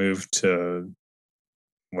 They moved to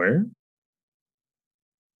where?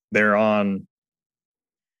 They're on.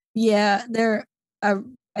 Yeah, they're. I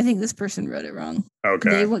think this person wrote it wrong. Okay.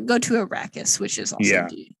 They would go to Arrakis, which is also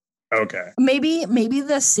Dune. Okay. Maybe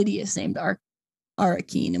the city is named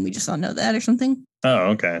Arrakeen, and we just don't know that or something.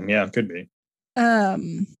 Oh, okay. Yeah, could be.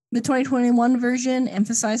 The 2021 version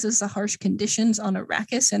emphasizes the harsh conditions on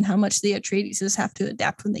Arrakis and how much the Atreides have to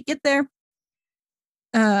adapt when they get there.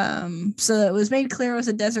 So it was made clear it was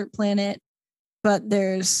a desert planet, but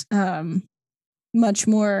there's much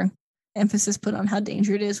more emphasis put on how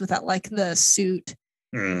dangerous it is without like the suit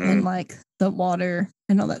and like the water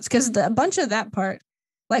and all that. Because a bunch of that part,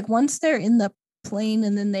 like once they're in the plane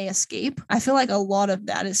and then they escape, I feel like a lot of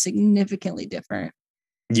that is significantly different.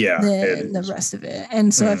 Than the rest of it.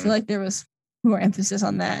 And so I feel like there was more emphasis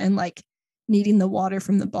on that and like needing the water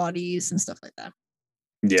from the bodies and stuff like that.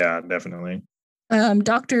 Yeah, definitely.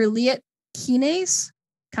 Dr. Liet Kynes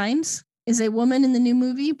is a woman in the new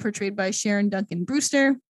movie portrayed by Sharon Duncan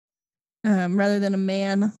Brewster rather than a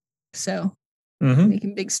man. So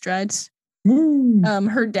making big strides.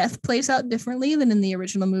 Her death plays out differently than in the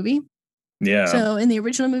original movie. Yeah. So in the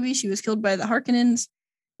original movie, she was killed by the Harkonnens.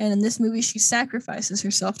 And in this movie, she sacrifices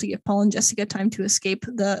herself to give Paul and Jessica time to escape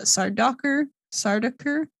the Sardaukar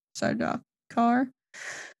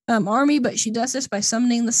army, but she does this by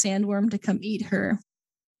summoning the sandworm to come eat her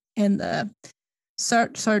and the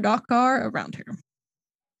Sardaukar around her.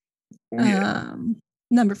 Yeah.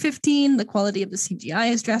 Number 15, the quality of the CGI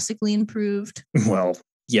is drastically improved. Well,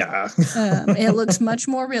 yeah. It looks much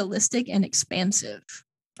more realistic and expansive.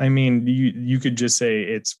 I mean, you could just say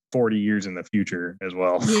it's 40 years in the future as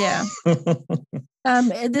well. Yeah.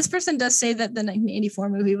 This person does say that the 1984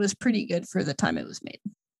 movie was pretty good for the time it was made.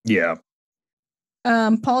 Yeah.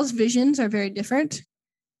 Paul's visions are very different.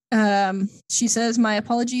 She says, "My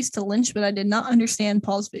apologies to Lynch, but I did not understand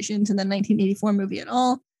Paul's visions in the 1984 movie at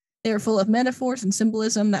all. They were full of metaphors and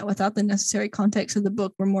symbolism that without the necessary context of the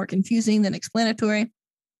book were more confusing than explanatory.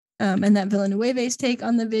 And that Villanueva's take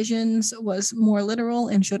on the visions was more literal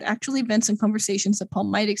and showed actual events and conversations that Paul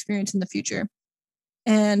might experience in the future.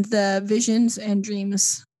 And the visions and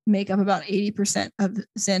dreams make up about 80% of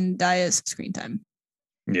Zendaya's screen time."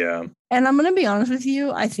 Yeah. And I'm going to be honest with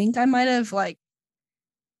you. I think I might have like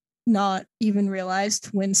not even realized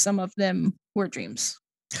when some of them were dreams.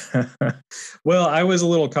 Well, I was a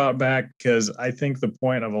little caught back because I think the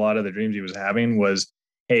point of a lot of the dreams he was having was,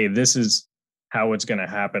 hey, this is how it's going to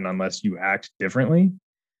happen unless you act differently,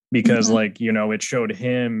 because like, you know, it showed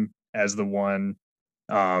him as the one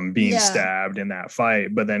being stabbed in that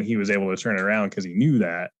fight, but then he was able to turn it around because he knew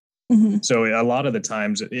that. So a lot of the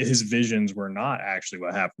times his visions were not actually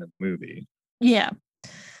what happened in the movie. Yeah.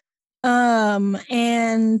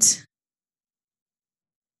 And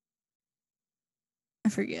I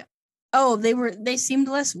forget. Oh, they seemed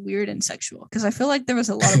less weird and sexual because I feel like there was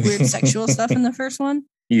a lot of weird sexual stuff in the first one.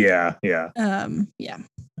 Yeah. Yeah.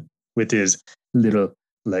 With his little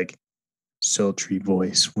like sultry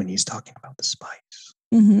voice when he's talking about the spice.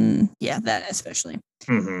 Yeah, that especially.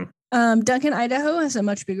 Duncan Idaho has a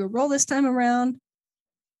much bigger role this time around.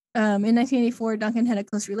 In 1984, Duncan had a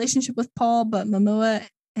close relationship with Paul, but Momoa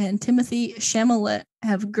and Timothy Chalamet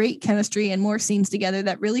have great chemistry and more scenes together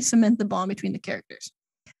that really cement the bond between the characters.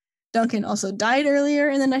 Duncan also died earlier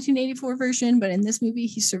in the 1984 version, but in this movie,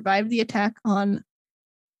 he survived the attack on,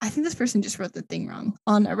 I think this person just wrote the thing wrong,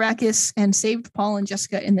 on Arrakis and saved Paul and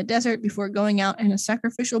Jessica in the desert before going out in a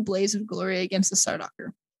sacrificial blaze of glory against the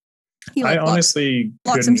Sardaukar. He I honestly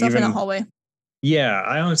locks himself in a hallway. Yeah,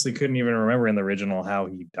 I honestly couldn't even remember in the original how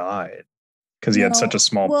he died because he had such a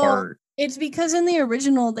small part. It's because in the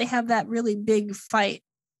original they have that really big fight.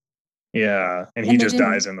 Yeah, and he just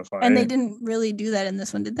dies in the fight. And they didn't really do that in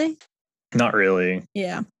this one, did they? Not really.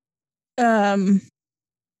 Yeah. And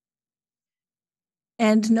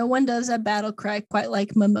no one does a battle cry quite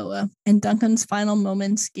like Momoa, and Duncan's final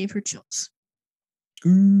moments gave her chills.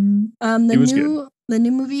 The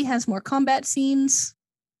new movie has more combat scenes,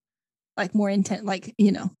 like more intense, like,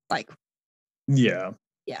 you know, like. Yeah.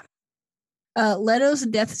 Leto's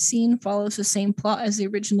death scene follows the same plot as the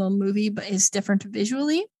original movie, but is different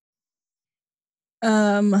visually. So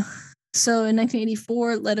in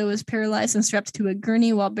 1984, Leto was paralyzed and strapped to a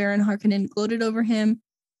gurney while Baron Harkonnen gloated over him.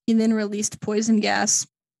 He then released poison gas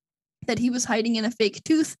that he was hiding in a fake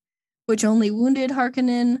tooth, which only wounded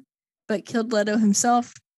Harkonnen, but killed Leto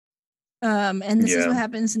himself. And this is what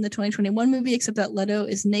happens in the 2021 movie, except that Leto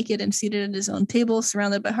is naked and seated at his own table,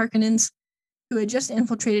 surrounded by Harkonnens, who had just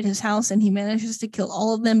infiltrated his house, and he manages to kill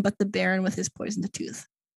all of them but the Baron with his poisoned tooth.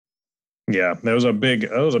 Yeah, that was a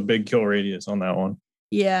big kill radius on that one.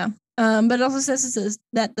 Yeah. But it also says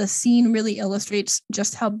that the scene really illustrates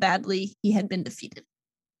just how badly he had been defeated.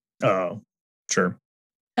 Oh, sure.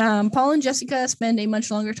 Paul and Jessica spend a much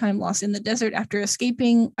longer time lost in the desert after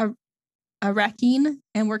escaping Arrakeen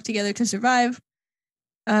and work together to survive.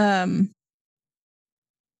 I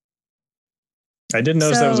did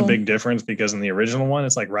notice that was a big difference because in the original one,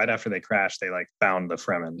 it's like right after they crashed, they like found the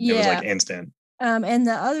Fremen. Yeah. It was like instant. And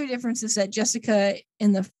the other difference is that Jessica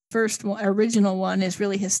in the first one, original one, is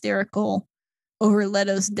really hysterical over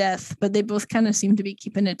Leto's death, but they both kind of seem to be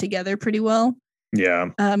keeping it together pretty well. Yeah.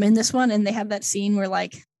 In this one, and they have that scene where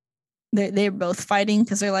like they're both fighting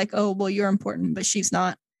because they're like, oh, well, you're important, but she's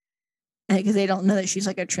not, because they don't know that she's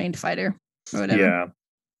like a trained fighter or whatever. Yeah.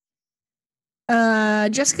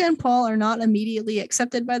 Jessica and Paul are not immediately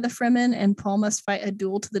accepted by the Fremen, and Paul must fight a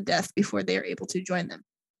duel to the death before they are able to join them.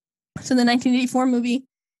 So in the 1984 movie,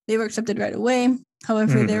 they were accepted right away.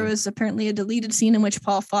 However, there was apparently a deleted scene in which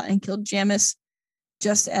Paul fought and killed Jamis,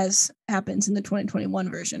 just as happens in the 2021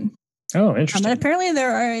 version. Oh, interesting. And apparently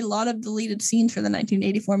there are a lot of deleted scenes for the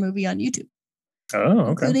 1984 movie on YouTube. Oh, okay.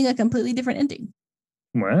 Including a completely different ending.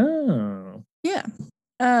 Wow. Yeah.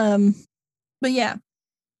 But yeah,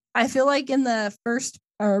 I feel like in the first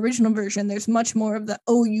or original version, there's much more of the,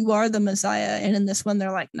 oh, you are the Messiah. And in this one,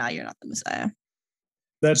 they're like, nah, you're not the Messiah.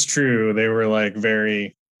 That's true. They were like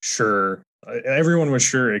very sure. Everyone was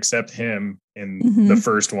sure except him in the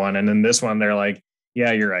first one. And in this one, they're like,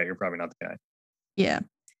 yeah, you're right. You're probably not the guy. Yeah.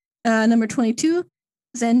 Number 22,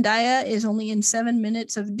 Zendaya is only in 7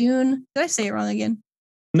 minutes of Dune. Did I say it wrong again?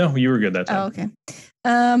 No, you were good that time. Oh, okay.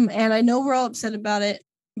 And I know we're all upset about it,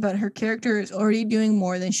 but her character is already doing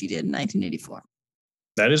more than she did in 1984.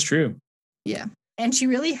 That is true. Yeah. And she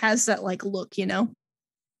really has that like look, you know?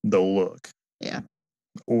 The look. Yeah.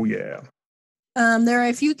 Oh, yeah. There are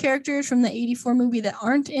a few characters from the 84 movie that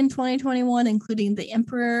aren't in 2021, including the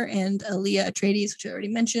Emperor and Aaliyah Atreides, which I already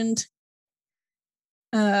mentioned.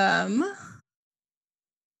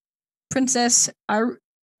 Princess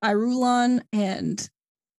Irulan and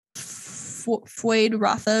Foyd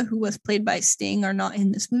Rotha, who was played by Sting, are not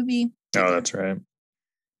in this movie. Oh, that's right.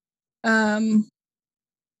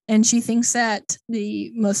 And she thinks that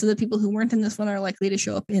most of the people who weren't in this one are likely to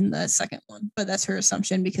show up in the second one, but that's her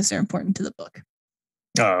assumption because they're important to the book.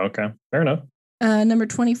 Oh, okay. Fair enough. Number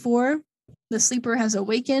 24, the sleeper has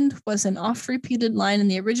awakened, was an oft-repeated line in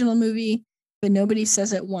the original movie, but nobody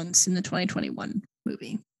says it once in the 2021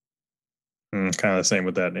 movie. Kind of the same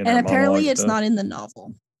with that. And apparently it's not in the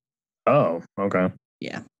novel. Oh, okay.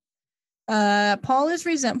 Yeah. Paul is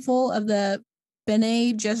resentful of the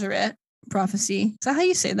Bene Gesserit prophecy. Is that how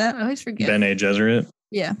you say that? I always forget. Bene Gesserit?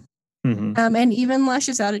 Yeah. And even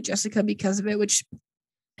lashes out at Jessica because of it, which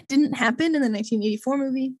didn't happen in the 1984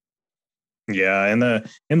 movie. Yeah, in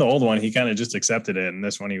the old one, he kind of just accepted it. And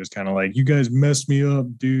this one, he was kind of like, you guys messed me up,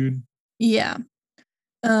 dude. Yeah.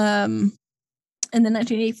 In the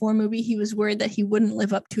 1984 movie, he was worried that he wouldn't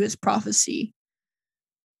live up to his prophecy.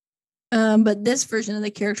 But this version of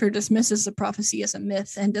the character dismisses the prophecy as a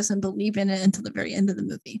myth and doesn't believe in it until the very end of the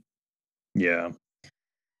movie. Yeah.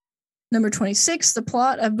 Number 26, the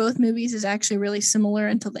plot of both movies is actually really similar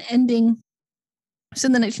until the ending. So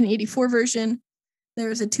in the 1984 version, there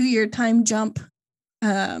was a 2-year time jump.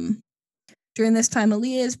 During this time,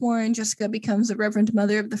 Aaliyah is born. Jessica becomes the Reverend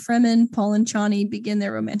Mother of the Fremen. Paul and Chani begin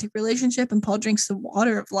their romantic relationship, and Paul drinks the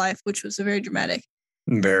water of life, which was very dramatic.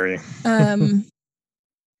 Very.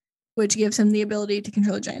 Which gives him the ability to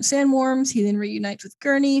control giant sandworms. He then reunites with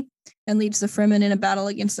Gurney and leads the Fremen in a battle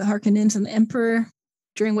against the Harkonnens and the Emperor,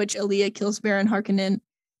 during which Aaliyah kills Baron Harkonnen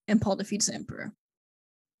and Paul defeats the Emperor.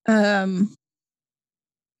 On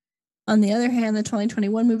the other hand, the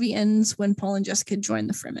 2021 movie ends when Paul and Jessica join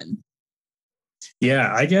the Fremen.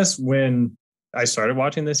 Yeah, I guess when I started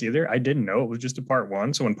watching this I didn't know it was just a part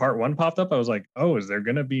 1. So when part 1 popped up, I was like, oh, is there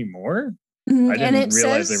going to be more? I didn't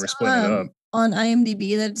realize they were splitting it up. On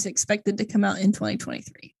IMDb that it's expected to come out in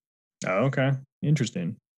 2023. Oh, okay.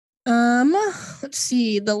 Interesting. Let's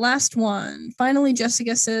see. The last one. Finally,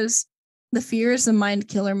 Jessica says the fear is the mind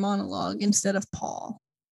killer monologue instead of Paul.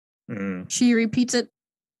 She repeats it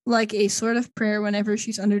like a sort of prayer whenever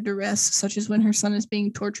she's under duress, such as when her son is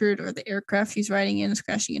being tortured or the aircraft she's riding in is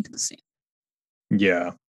crashing into the sand.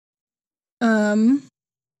 Yeah.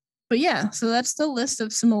 But yeah, so that's the list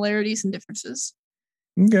of similarities and differences.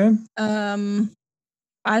 Okay. I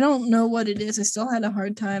don't know what it is. I still had a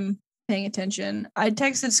hard time paying attention. I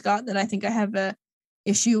texted Scott that I think I have a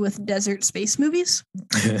issue with desert space movies.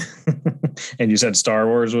 And you said Star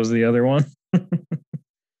Wars was the other one?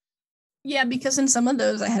 Yeah, because in some of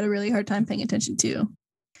those I had a really hard time paying attention to.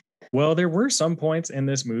 Well, there were some points in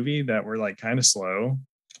this movie that were like kind of slow,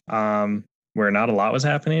 where not a lot was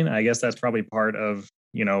happening. I guess that's probably part of,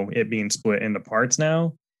 it being split into parts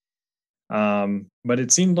now. But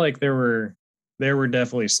it seemed like there were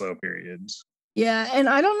definitely slow periods. Yeah, and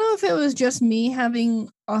I don't know if it was just me having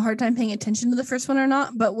a hard time paying attention to the first one or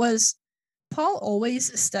not, but was Paul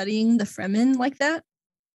always studying the Fremen like that?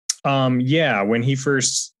 Yeah, when he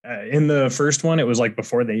first in the first one, it was like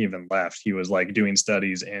before they even left, he was like doing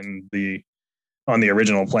studies on the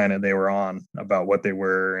original planet they were on about what they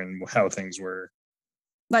were and how things were.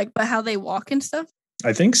 Like, but how they walk and stuff?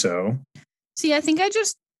 I think so. See, I think I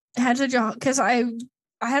just had to because I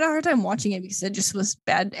had a hard time watching it because it just was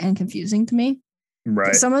bad and confusing to me.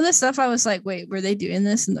 Right. Some of the stuff I was like, wait, were they doing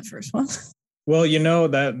this in the first one? Well,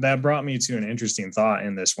 that brought me to an interesting thought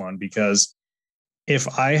in this one, because if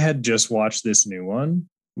I had just watched this new one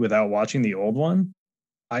without watching the old one,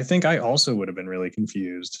 I think I also would have been really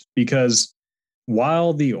confused, because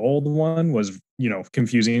while the old one was,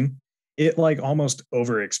 confusing, it like almost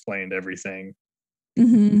over explained everything.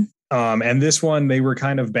 Mm-hmm. And this one, they were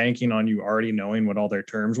kind of banking on you already knowing what all their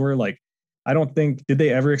terms were. Like, I don't think, did they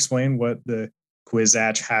ever explain what the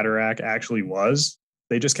Kwisatz Haderach actually was?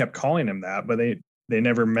 They just kept calling him that, but they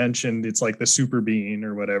never mentioned it's like the super being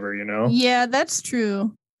or whatever, Yeah, that's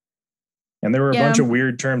true. And there were a Yeah. bunch of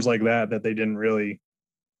weird terms like that they didn't really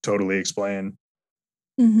totally explain.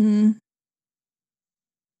 Mm-hmm.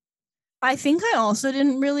 I think I also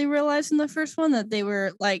didn't really realize in the first one that they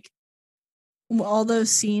were like all those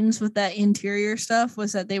scenes with that interior stuff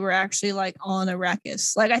was that they were actually like on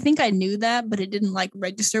Arrakis. Like I think I knew that, but it didn't like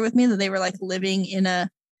register with me that they were like living in a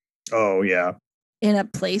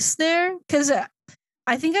place there. Because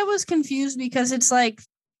I think I was confused because it's like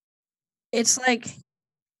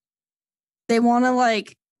they want to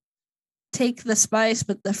like take the spice,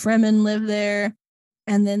 but the Fremen live there,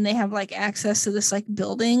 and then they have like access to this like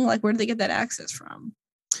building. Like where do they get that access from?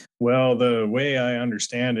 Well, the way I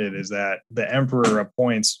understand it is that the emperor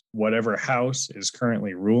appoints whatever house is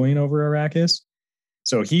currently ruling over Arrakis.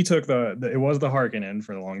 So he took it was the Harkonnen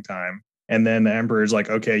for a long time. And then the emperor's like,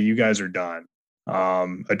 okay, you guys are done.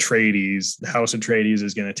 Atreides, the House Atreides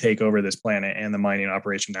is going to take over this planet and the mining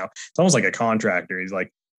operation now. It's almost like a contractor. He's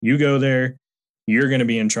like, you go there, you're going to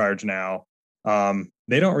be in charge now.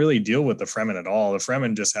 They don't really deal with the Fremen at all. The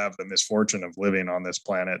Fremen just have the misfortune of living on this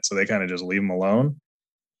planet, so they kind of just leave them alone.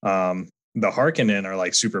 The Harkonnen are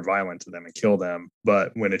like super violent to them and kill them.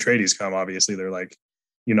 But when Atreides come, obviously they're like,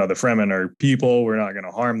 the Fremen are people. We're not going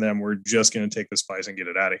to harm them. We're just going to take the spice and get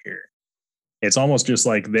it out of here. It's almost just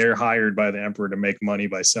like they're hired by the emperor to make money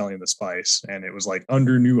by selling the spice. And it was like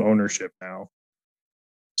under new ownership now.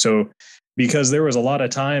 So because there was a lot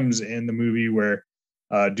of times in the movie where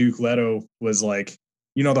Duke Leto was like,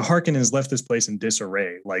 the Harkonnens left this place in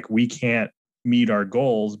disarray. Like, we can't meet our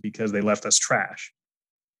goals because they left us trash.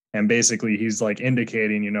 And basically he's like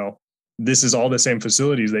indicating, this is all the same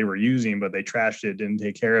facilities they were using, but they trashed it, didn't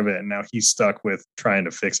take care of it. And now he's stuck with trying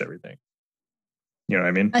to fix everything. You know what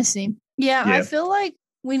I mean? I see. Yeah, I feel like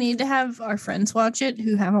we need to have our friends watch it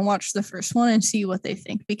who haven't watched the first one and see what they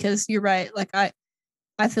think, because you're right. Like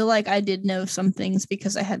I feel like I did know some things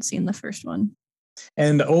because I had seen the first one.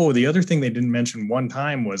 And the other thing they didn't mention one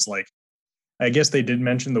time was like, I guess they did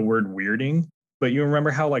mention the word weirding, but you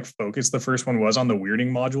remember how like focused the first one was on the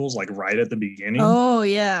weirding modules, like right at the beginning? Oh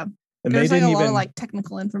yeah. And there's they like didn't a lot even of like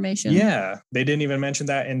technical information. Yeah, they didn't even mention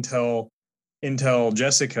that until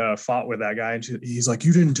Jessica fought with that guy, and he's like,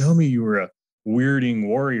 "You didn't tell me you were a weirding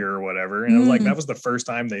warrior or whatever." And I was like, that was the first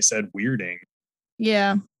time they said weirding.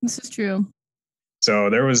 Yeah, this is true.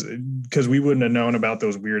 So there was, because we wouldn't have known about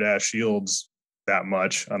those weird ass shields that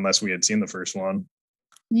much unless we had seen the first one.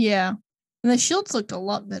 Yeah, and the shields looked a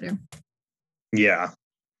lot better. Yeah,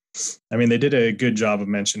 I mean, they did a good job of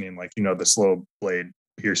mentioning like, the slow blade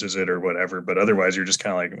pierces it or whatever, but otherwise you're just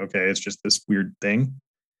kind of like, okay, it's just this weird thing.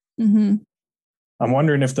 Mm-hmm. I'm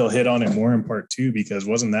wondering if they'll hit on it more in part 2, because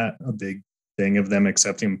wasn't that a big thing of them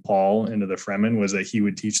accepting Paul into the Fremen, was that he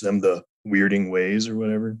would teach them the weirding ways or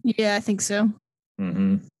whatever? Yeah, I think so.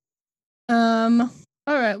 Mm-hmm.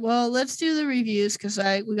 All right. Well, let's do the reviews because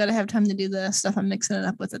we got to have time to do the stuff I'm mixing it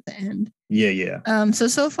up with at the end. Yeah.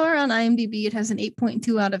 So far on IMDb, it has an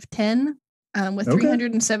 8.2 out of 10, with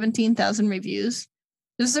 317,000 reviews.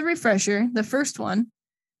 This is a refresher. The first one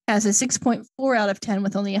has a 6.4 out of 10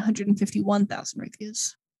 with only 151,000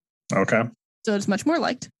 reviews. Okay. So it's much more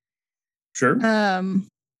liked. Sure.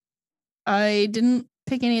 I didn't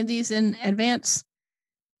pick any of these in advance.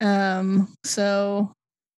 So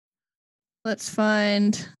let's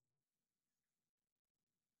find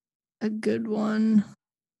a good one.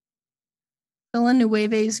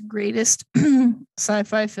 Villeneuve's greatest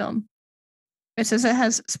sci-fi film. It says it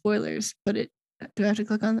has spoilers, but do I have to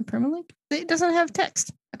click on the permalink? It doesn't have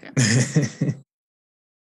text. Okay.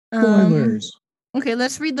 Spoilers. Okay,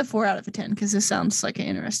 let's read the 4 out of 10 because this sounds like an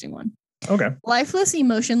interesting one. Okay. Lifeless,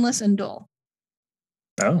 emotionless, and dull.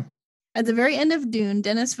 Oh. At the very end of Dune,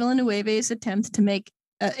 Denis Villeneuve's attempt to make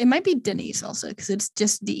it might be Denis also because it's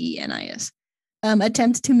just Denis.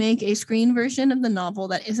 Attempt to make a screen version of the novel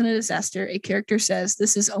that isn't a disaster. A character says,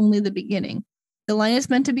 "This is only the beginning." The line is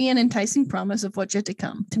meant to be an enticing promise of what's yet to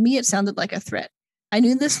come. To me, it sounded like a threat. I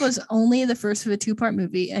knew this was only the first of a 2-part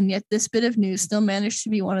movie, and yet this bit of news still managed to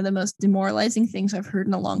be one of the most demoralizing things I've heard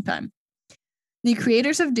in a long time. The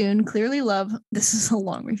creators of Dune clearly love, this is a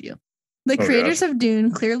long review. The creators of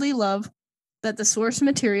Dune clearly love the source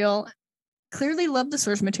material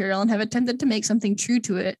and have attempted to make something true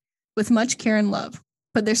to it with much care and love,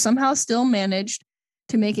 but they're somehow still managed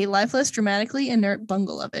to make a lifeless, dramatically inert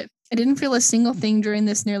bungle of it. I didn't feel a single thing during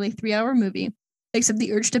this nearly 3-hour movie, except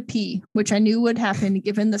the urge to pee, which I knew would happen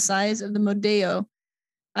given the size of the Modelo.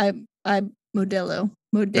 Modelo.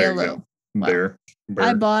 Wow.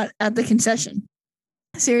 I bought at the concession.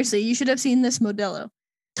 Seriously, you should have seen this Modelo.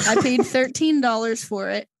 I paid $13 for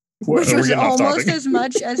it, which was almost as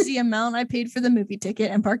much as the amount I paid for the movie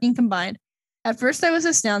ticket and parking combined. At first, I was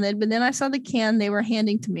astounded, but then I saw the can they were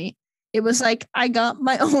handing to me. It was like I got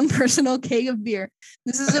my own personal keg of beer.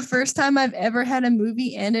 This is the first time I've ever had a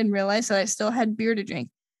movie end and realized that I still had beer to drink,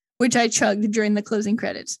 which I chugged during the closing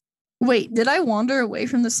credits. Wait, did I wander away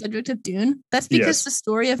from the subject of Dune? That's because the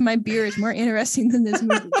story of my beer is more interesting than this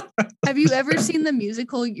movie. Have you ever seen the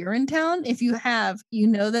musical Urinetown? If you have, you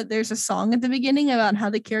know that there's a song at the beginning about how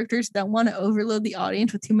the characters don't want to overload the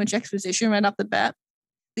audience with too much exposition right off the bat.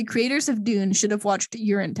 The creators of Dune should have watched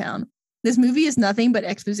Urinetown. This movie is nothing but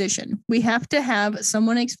exposition. We have to have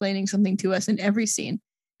someone explaining something to us in every scene.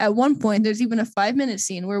 At one point, there's even a 5-minute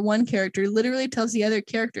scene where one character literally tells the other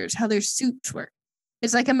characters how their suits work.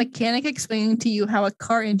 It's like a mechanic explaining to you how a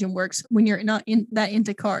car engine works when you're not that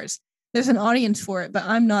into cars. There's an audience for it, but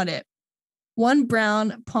I'm not it. One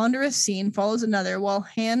brown, ponderous scene follows another while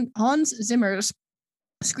Hans Zimmer's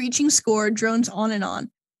screeching score drones on and on.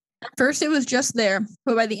 At first, it was just there,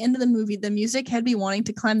 but by the end of the movie, the music had me wanting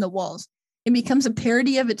to climb the walls. It becomes a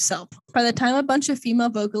parody of itself. By the time a bunch of female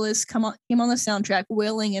vocalists came on the soundtrack,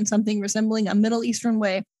 wailing in something resembling a Middle Eastern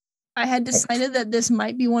way, I had decided that this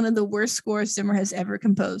might be one of the worst scores Zimmer has ever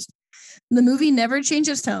composed. The movie never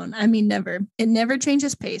changes tone. I mean, never. It never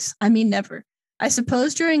changes pace. I mean, never. I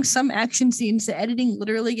suppose during some action scenes, the editing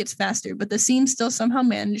literally gets faster, but the scenes still somehow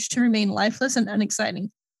manage to remain lifeless and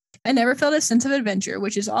unexciting. I never felt a sense of adventure,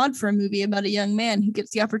 which is odd for a movie about a young man who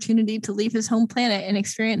gets the opportunity to leave his home planet and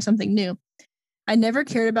experience something new. I never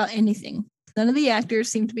cared about anything. None of the actors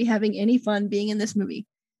seem to be having any fun being in this movie.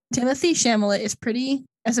 Timothée Chalamet is pretty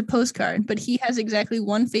as a postcard, but he has exactly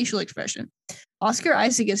one facial expression. Oscar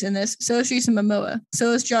Isaac is in this, so is Jason Momoa,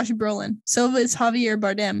 so is Josh Brolin, so is Javier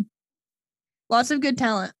Bardem. Lots of good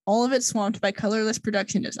talent, all of it swamped by colorless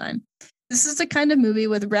production design. This is the kind of movie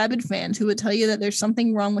with rabid fans who would tell you that there's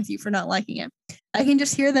something wrong with you for not liking it. I can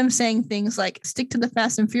just hear them saying things like, "Stick to the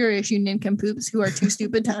Fast and Furious, you nincompoops who are too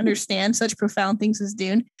stupid to understand such profound things as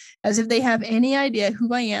Dune," as if they have any idea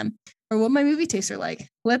who I am or what my movie tastes are like.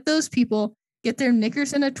 Let those people get their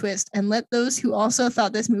knickers in a twist, and let those who also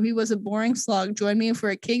thought this movie was a boring slog join me for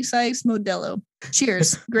a cake-sized Modelo.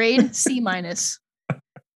 Cheers. Grade C-.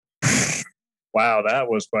 Wow, that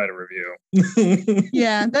was quite a review.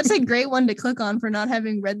 Yeah, that's a great one to click on for not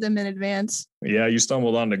having read them in advance. Yeah, you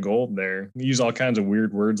stumbled onto gold there. You use all kinds of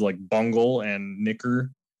weird words like bungle and knicker.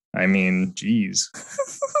 I mean, geez.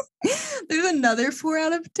 There's another 4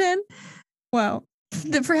 out of 10. Wow.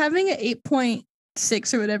 For having an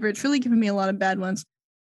 8.6 or whatever, it's really giving me a lot of bad ones.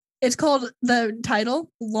 It's called, the title,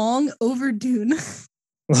 Long Over Dune.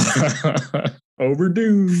 Over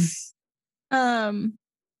Dune.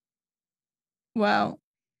 Wow.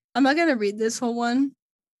 I'm not going to read this whole one,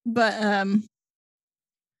 but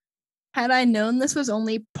had I known this was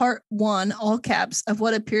only part 1, all caps, of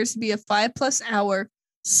what appears to be a 5+ hour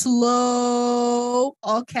slow,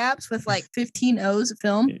 all caps with like 15 O's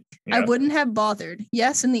film, yeah, I wouldn't have bothered.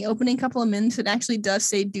 Yes, in the opening couple of minutes, it actually does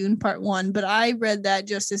say Dune Part 1, but I read that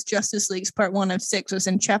just as Justice League's Part 1 of 6 was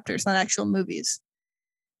in chapters, not actual movies.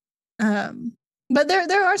 But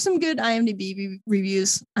there are some good IMDb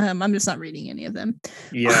reviews. I'm just not reading any of them.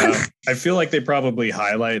 Yeah, I feel like they probably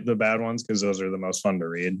highlight the bad ones because those are the most fun to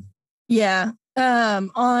read. Yeah.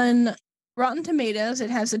 On Rotten Tomatoes, it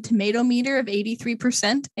has a tomato meter of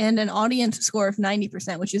 83% and an audience score of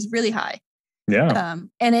 90%, which is really high. Yeah.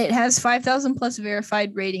 And it has 5,000 plus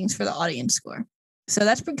verified ratings for the audience score. So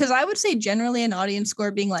that's because I would say generally an audience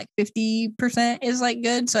score being like 50% is like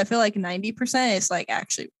good. So I feel like 90% is like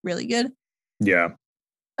actually really good. Yeah.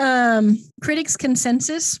 Critics'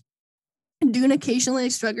 consensus: Dune occasionally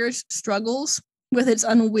struggles with its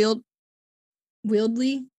unwieldy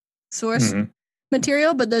source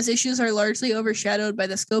material, but those issues are largely overshadowed by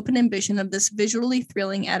the scope and ambition of this visually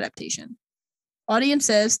thrilling adaptation. Audience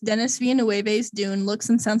says Denis Villeneuve's Dune looks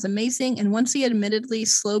and sounds amazing, and once the admittedly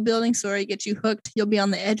slow-building story gets you hooked, you'll be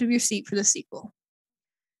on the edge of your seat for the sequel.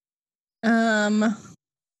 Let's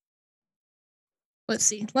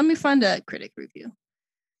see. Let me find a critic review.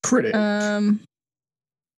 Critic.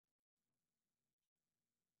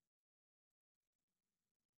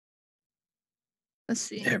 Let's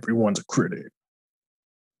see. Everyone's a critic.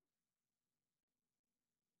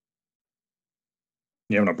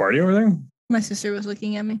 You having a party over there? My sister was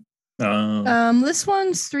looking at me. This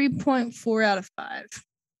one's 3.4 out of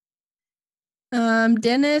 5.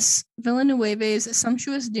 Denis Villeneuve's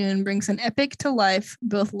sumptuous Dune brings an epic to life,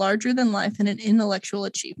 both larger than life and an intellectual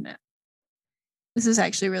achievement. This is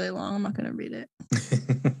actually really long. I'm not going to read it.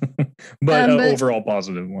 but overall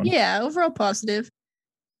positive one. Yeah, overall positive.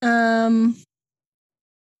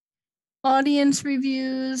 Audience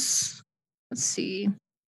reviews. Let's see.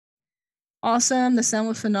 Awesome. The sound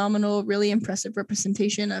was phenomenal. Really impressive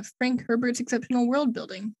representation of Frank Herbert's exceptional world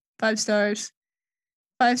building. 5 stars.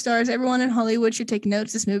 5 stars. Everyone in Hollywood should take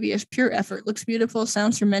notes. This movie is pure effort. Looks beautiful.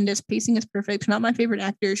 Sounds tremendous. Pacing is perfect. Not my favorite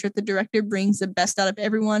actors, but the director brings the best out of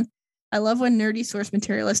everyone. I love when nerdy source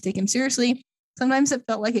material is taken seriously. Sometimes it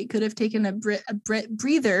felt like it could have taken a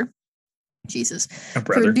breather. Jesus.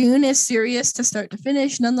 For Dune is serious to start to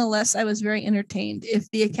finish. Nonetheless, I was very entertained. If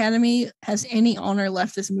the Academy has any honor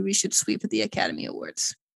left, this movie should sweep at the Academy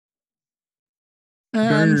Awards.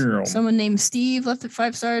 Someone named Steve left it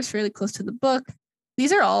 5 stars, fairly close to the book.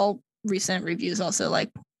 These are all recent reviews, also like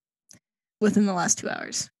within the last 2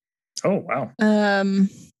 hours. Oh, wow.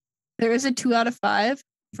 There is a 2 out of 5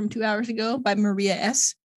 from 2 hours ago by Maria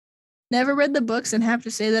S. Never read the books and have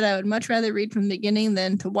to say that I would much rather read from the beginning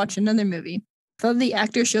than to watch another movie. Thought the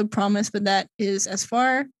actor showed promise, but that is as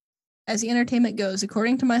far as the entertainment goes.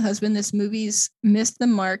 According to my husband, this movie's missed the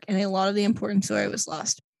mark and a lot of the important story was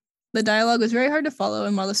lost. The dialogue was very hard to follow,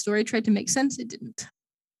 and while the story tried to make sense, it didn't.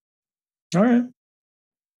 All right.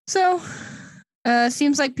 So,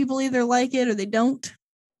 seems like people either like it or they don't.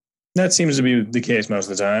 That seems to be the case most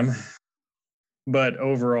of the time. But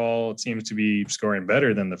overall, it seems to be scoring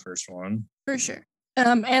better than the first one. For sure.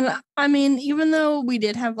 And I mean, even though we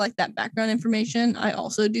did have like that background information, I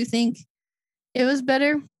also do think it was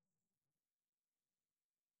better.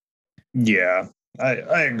 Yeah,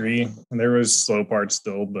 I agree. There was slow parts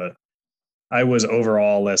still, but I was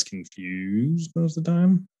overall less confused most of the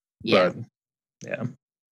time. Yeah. But yeah.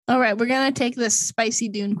 All right, we're going to take this spicy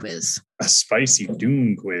Dune quiz. A spicy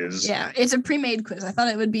Dune quiz? Yeah, it's a pre-made quiz. I thought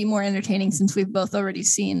it would be more entertaining since we've both already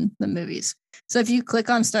seen the movies. So if you click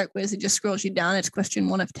on Start Quiz, it just scrolls you down. It's question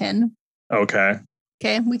 1 of 10. Okay.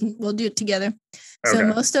 Okay, we'll do it together. Okay. So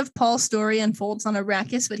most of Paul's story unfolds on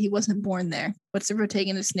Arrakis, but he wasn't born there. What's the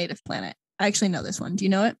protagonist's native planet? I actually know this one. Do you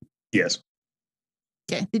know it? Yes.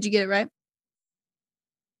 Okay, did you get it right?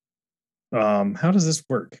 How does this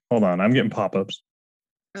work? Hold on, I'm getting pop-ups.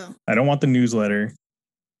 Oh. I don't want the newsletter.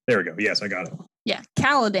 There we go. Yes, I got it. Yeah,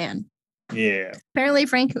 Caladan. Yeah. Apparently,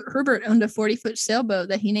 Frank Herbert owned a 40-foot sailboat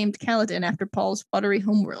that he named Caladan after Paul's watery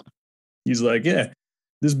homeworld. He's like, yeah,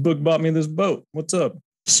 this book bought me this boat. What's up?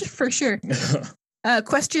 For sure.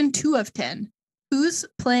 Question 2 of 10. Who's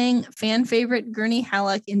playing fan favorite Gurney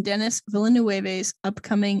Halleck in Denis Villeneuve's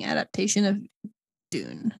upcoming adaptation of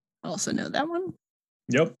Dune? Also know that one.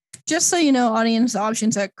 Yep. Just so you know, audience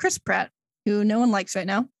options are Chris Pratt, who no one likes right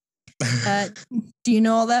now. Do you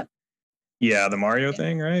know all that? Yeah, the Mario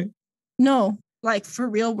thing, right? No, like for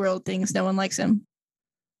real world things, no one likes him.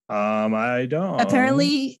 I don't.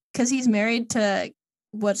 Apparently, because he's married to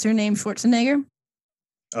what's her name, Schwarzenegger.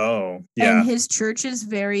 Oh, yeah. And his church is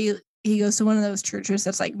he goes to one of those churches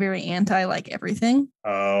that's like very anti like everything.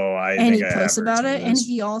 Oh, and he posts about it. And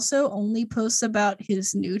he also only posts about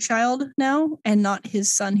his new child now and not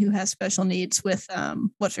his son who has special needs with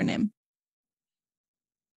what's her name?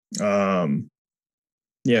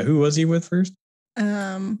 Yeah, who was he with first?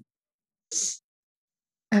 An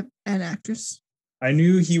actress. I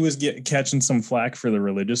knew he was catching some flack for the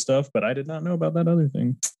religious stuff, but I did not know about that other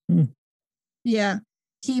thing. Yeah.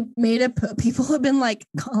 He made people have been like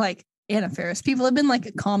Anna Faris. People have been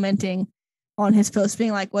like commenting on his post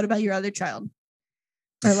being like, what about your other child?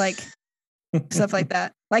 Or like, stuff like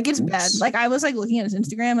that. Like it's Oops. bad. Like I was like looking at his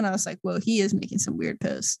Instagram and I was like, whoa, he is making some weird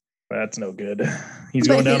posts. That's no good. He's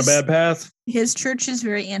But going down a bad path. His church is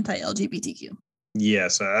very anti-LGBTQ.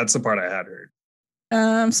 Yes, that's the part I had heard.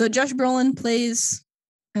 So Josh Brolin plays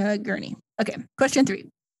Gurney. Okay, question 3.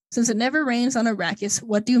 Since it never rains on Arrakis,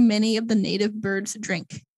 what do many of the native birds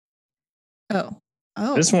drink? Oh.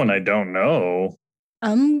 This one I don't know.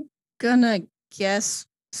 I'm gonna guess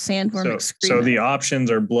sandworm excrement. So the options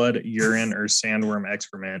are blood, urine, or sandworm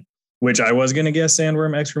excrement, which I was gonna guess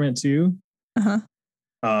sandworm excrement too.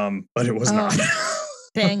 But it was not.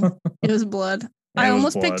 Dang, it was blood. I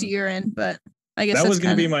almost picked urine, but I guess that was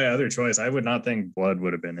going to be my other choice. I would not think blood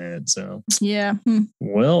would have been it. So yeah.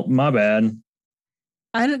 Well, my bad.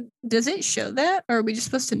 Does it show that, or are we just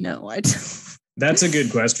supposed to know? That's a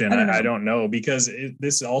good question. I don't know because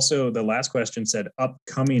this also the last question said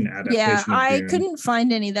upcoming adaptation. Yeah, I couldn't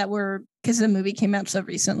find any that were because the movie came out so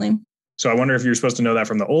recently. So I wonder if you're supposed to know that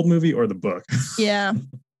from the old movie or the book. Yeah.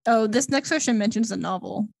 Oh, this next question mentions the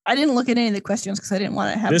novel. I didn't look at any of the questions because I didn't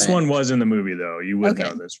want to have this one was in the movie, though. You would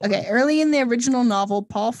know this one. Okay. Early in the original novel,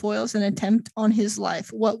 Paul foils an attempt on his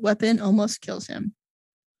life. What weapon almost kills him?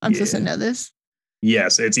 I'm supposed to know this?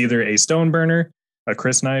 Yes. It's either a stone burner, a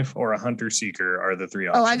crysknife, or a hunter seeker are the 3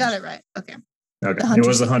 options. Oh, I got it right. Okay. It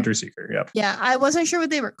was the hunter seeker. Yep. Yeah. I wasn't sure what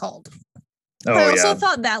they were called. Oh, I also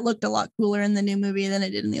thought that looked a lot cooler in the new movie than it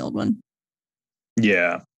did in the old one.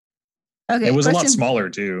 Yeah. Okay. It was a lot smaller,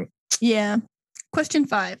 too. Yeah. Question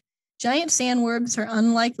 5. Giant sandworms are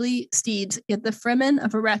unlikely steeds, yet the Fremen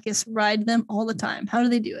of Arrakis ride them all the time. How do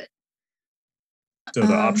they do it? So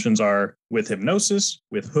the options are with hypnosis,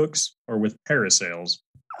 with hooks, or with parasails.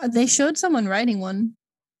 They showed someone riding one.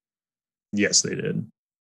 Yes, they did.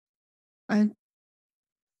 I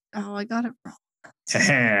got it wrong.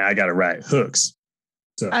 I got it right. Hooks.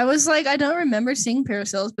 So, I was like, I don't remember seeing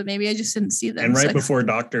parasails, but maybe I just didn't see them. And right before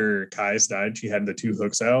Dr. Kais died, she had the 2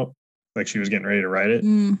 hooks out, like she was getting ready to ride it.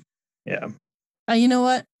 Yeah. You know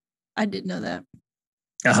what? I did know that.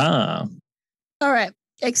 Aha. All right.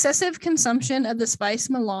 Excessive consumption of the spice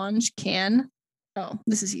melange can. Oh,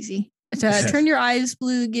 this is easy. Turn your eyes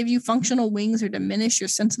blue, give you functional wings, or diminish your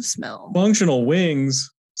sense of smell. Functional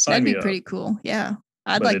wings. That'd be pretty cool. Yeah.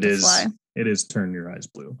 I'd like to fly. It is turn your eyes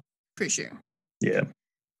blue. For sure. Yeah.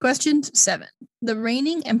 Question 7. The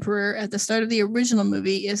reigning emperor at the start of the original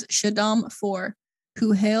movie is Shaddam IV,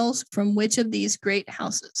 who hails from which of these great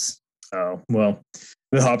houses? Oh, well,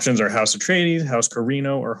 the options are House Atreides, House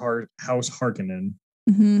Carino, or House Harkonnen.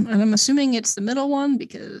 And I'm assuming it's the middle one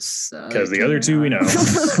because the other 2 we know.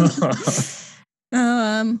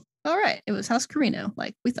 All right. It was House Carino,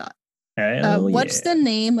 like we thought. What's the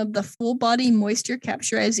name of the full body moisture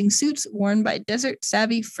capturizing suits worn by desert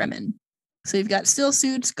savvy Fremen? So you've got still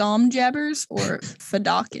suits, gom jabbers, or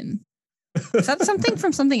Fadakin. Is that something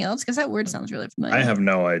from something else? Because that word sounds really familiar. I have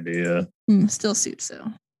no idea. Still suits, though.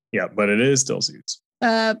 Yeah, but it is still suits.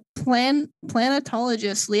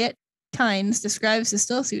 Planetologist Liet Kynes describes the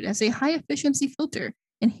still suit as a high efficiency filter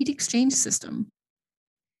and heat exchange system.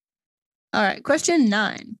 All right, question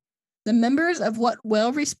 9. The members of what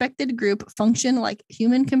well-respected group function like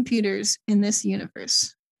human computers in this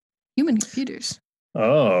universe? Human computers.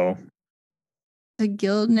 Oh. The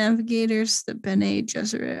Guild Navigators, the Bene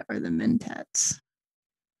Gesserit, or the Mentats?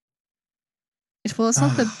 Well, it's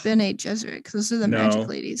not the Bene Gesserit because those are the magic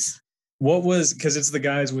ladies. What was, because it's the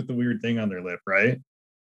guys with the weird thing on their lip, right?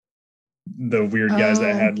 The weird guys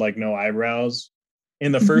that had like no eyebrows.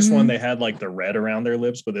 In the first one, they had like the red around their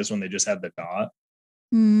lips, but this one they just had the dot.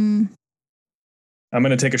 I'm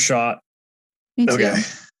going to take a shot. Me too. Okay.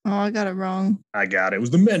 Oh, I got it wrong. I got it. It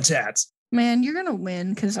was the Mentats. Man, you're going to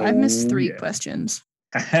win because I've missed 3 questions.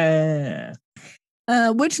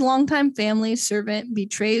 Which longtime family servant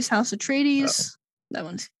betrays House Atreides? That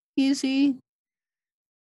one's easy.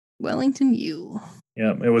 Wellington U.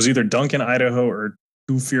 Yeah, it was either Duncan, Idaho, or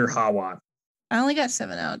Dufir Hawat. I only got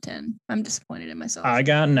 7 out of 10. I'm disappointed in myself. I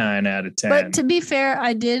got 9 out of 10. But to be fair,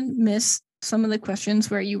 I did miss some of the questions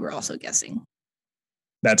where you were also guessing.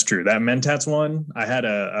 That's true. That Mentats one, I had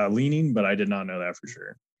a leaning, but I did not know that for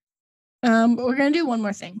sure. But we're going to do one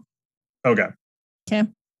more thing. Okay. Okay.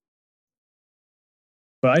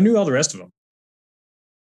 But I knew all the rest of them.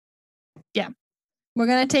 Yeah. We're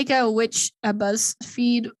going to take a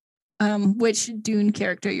BuzzFeed, which Dune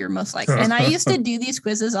character you're most like. And I used to do these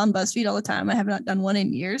quizzes on BuzzFeed all the time. I have not done one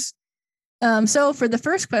in years. So for the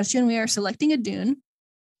first question, we are selecting a Dune.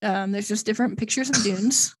 There's just different pictures of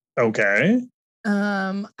dunes. Okay.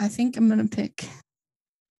 I think I'm going to pick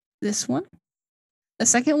this one. The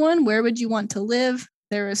second one, where would you want to live?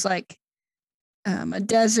 There is like a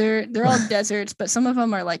desert. They're all deserts, but some of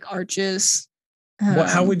them are like arches.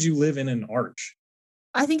 How would you live in an arch?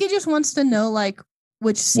 I think it just wants to know like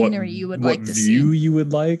which scenery you would like to see. What view you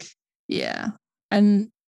would like? Yeah. And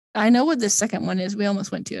I know what the second one is. We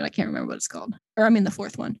almost went to it. I can't remember what it's called. Or I mean the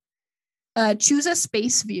fourth one. Choose a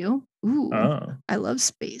space view. Ooh. Oh. I love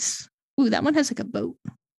space. Ooh, that one has like a boat.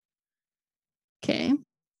 Okay.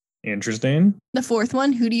 Interesting. The fourth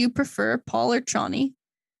one, who do you prefer, Paul or Chani?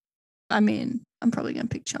 I mean, I'm probably gonna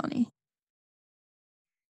pick Chani.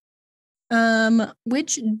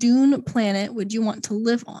 Which Dune planet would you want to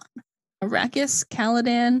live on? Arrakis,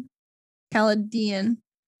 Caladan,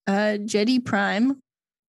 Jedi Prime,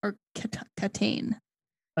 or Catane?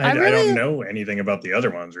 I don't know anything about the other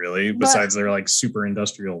ones really, besides they're like super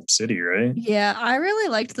industrial city, right? Yeah, I really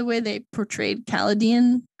liked the way they portrayed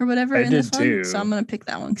Caladan or whatever in this one. Too. So I'm gonna pick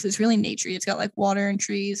that one because it's really naturey. It's got like water and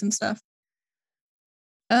trees and stuff.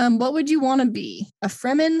 What would you want to be? A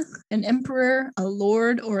Fremen, an emperor, a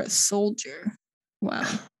lord, or a soldier? Wow.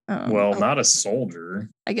 Not a soldier.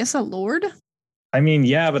 I guess a lord? I mean,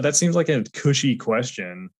 yeah, but that seems like a cushy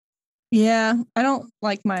question. Yeah, I don't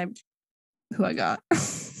like who I got.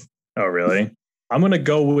 Oh, really? I'm going to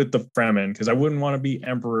go with the Fremen because I wouldn't want to be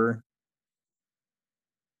emperor.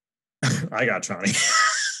 I got Chani.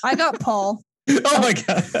 I got Paul. Oh my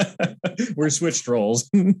God. We're switched roles.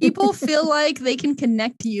 People feel like they can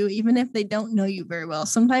connect to you even if they don't know you very well.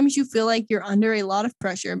 Sometimes you feel like you're under a lot of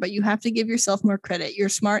pressure, but you have to give yourself more credit. You're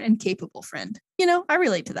a smart and capable friend. You know, I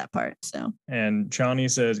relate to that part. So. And Chani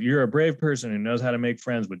says, you're a brave person who knows how to make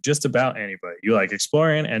friends with just about anybody. You like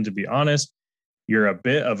exploring, and to be honest, you're a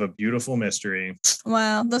bit of a beautiful mystery.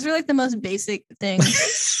 Wow. Those are like the most basic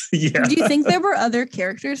things. Yeah. Do you think there were other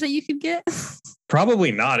characters that you could get?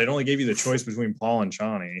 Probably not. It only gave you the choice between Paul and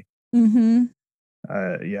Chani. Mm-hmm.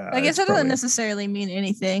 Yeah. I guess that doesn't necessarily mean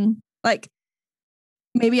anything. Like,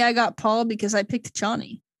 maybe I got Paul because I picked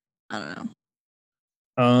Chani. I don't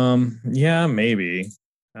know. Yeah, maybe.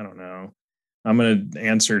 I don't know. I'm going to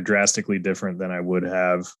answer drastically different than I would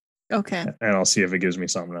have. Okay. And I'll see if it gives me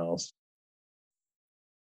something else.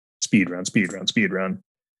 Speed run.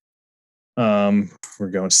 We're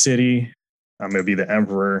going city. I'm going to be the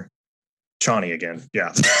emperor. Chani again.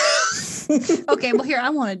 Yeah. Okay, well, here, I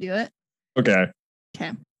want to do it. Okay.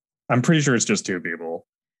 Okay. I'm pretty sure it's just two people.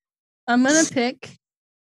 I'm going to pick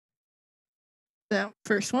the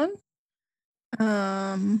first one.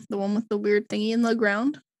 The one with the weird thingy in the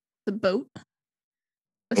ground. The boat.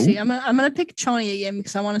 Let's see. I'm gonna pick Chani again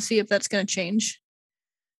because I want to see if that's going to change.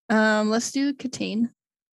 Let's do Catane.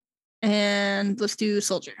 And let's do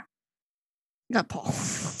soldier. Got Paul.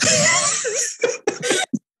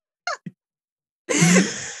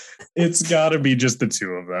 It's got to be just the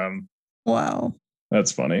two of them. Wow.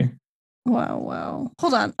 That's funny. Wow.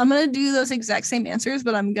 Hold on. I'm going to do those exact same answers,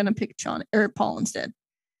 but I'm going to pick Paul instead.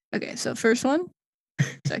 Okay, so first one.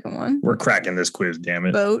 Second one. We're cracking this quiz, damn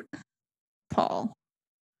it. Boat. Paul.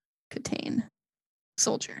 Catane.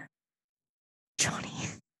 Soldier.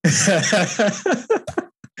 Chani.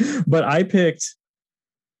 But I picked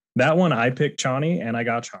that one. I picked Chani and I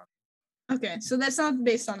got Chani. Okay, so that's not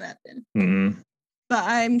based on that then. Mm-hmm. But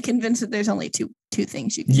I'm convinced that there's only two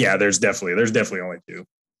things you can do. There's definitely only two.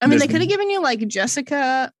 I mean, they could have given you like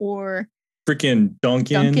Jessica or freaking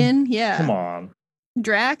Duncan. Yeah. Come on.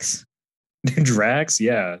 Drax,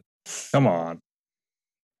 yeah. Come on.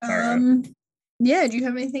 All right. Yeah, do you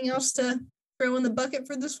have anything else to throw in the bucket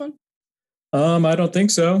for this one? I don't think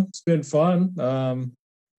so. It's been fun.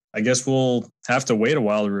 I guess we'll have to wait a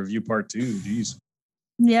while to review part 2. Jeez.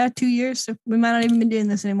 Yeah, 2 years. So we might not even be doing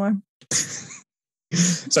this anymore.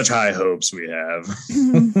 Such high hopes we have.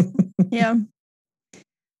 Yeah.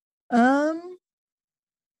 Do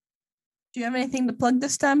you have anything to plug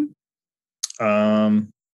this time? I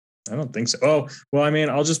don't think so. Oh, well, I mean,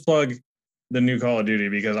 I'll just plug the new Call of Duty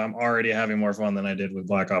because I'm already having more fun than I did with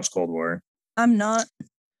Black Ops Cold War. I'm not.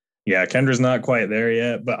 Yeah, Kendra's not quite there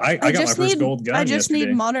yet, but I got my first gold gun. I just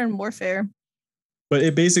need Modern Warfare. But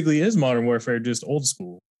it basically is Modern Warfare, just old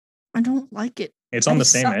school. I don't like it. It's on the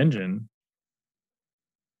same engine.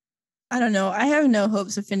 I don't know. I have no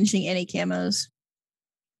hopes of finishing any camos.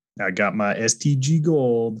 I got my STG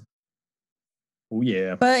gold. Oh,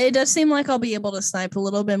 yeah. But it does seem like I'll be able to snipe a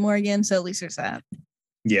little bit more again, so at least there's that.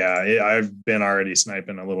 Yeah, I've been already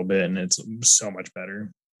sniping a little bit, and it's so much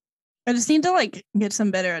better. I just need to get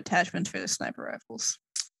some better attachments for the sniper rifles.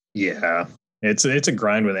 Yeah, it's a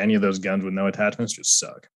grind with any of those guns with no attachments. Just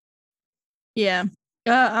suck. Yeah.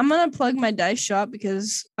 I'm going to plug my dice shop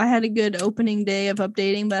because I had a good opening day of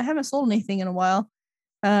updating, but I haven't sold anything in a while.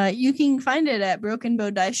 You can find it at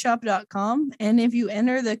brokenbowdiceshop.com. And if you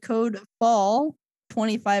enter the code FALL25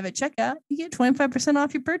 at checkout, you get 25%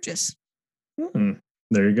 off your purchase.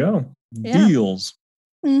 There you go. Yeah. Deals.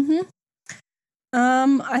 Mm-hmm.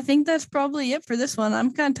 I think that's probably it for this one.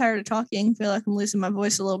 I'm kind of tired of talking. Feel like I'm losing my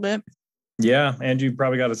voice a little bit. Yeah, and you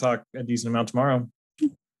probably got to talk a decent amount tomorrow.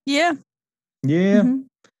 Yeah. Yeah. Mm-hmm.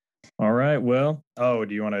 All right. Well, do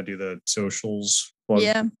you want to do the socials? Well,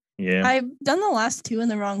 yeah. I've done the last two in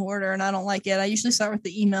the wrong order, and I don't like it. I usually start with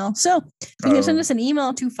the email. So you can send us an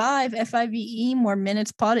email to 5FIVE more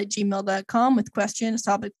minutes pod@gmail.com with questions,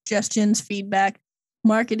 topic suggestions, feedback,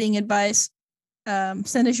 marketing advice.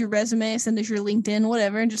 Send us your resume, send us your LinkedIn,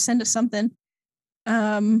 whatever, and just send us something.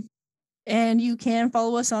 And you can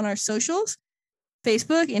follow us on our socials,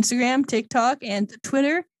 Facebook, Instagram, TikTok, and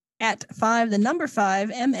Twitter at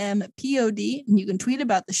 5MMPOD. And you can tweet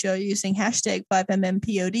about the show using hashtag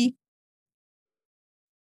 5MMPOD.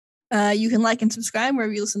 You can like and subscribe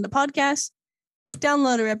wherever you listen to podcasts,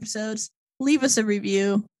 download our episodes, leave us a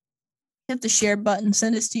review, hit the share button,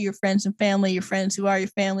 send us to your friends and family, your friends who are your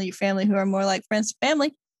family who are more like friends and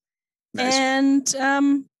family. Nice. And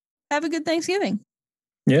have a good Thanksgiving.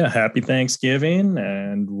 Yeah, happy Thanksgiving,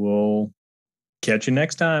 and we'll catch you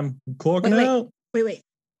next time. Clocking out. Wait.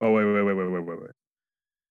 Oh, wait.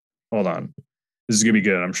 Hold on. This is going to be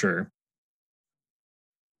good, I'm sure.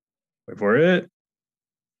 Wait for it.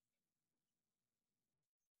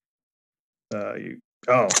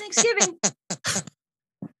 Thanksgiving.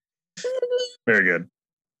 Very good.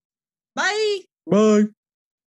 Bye.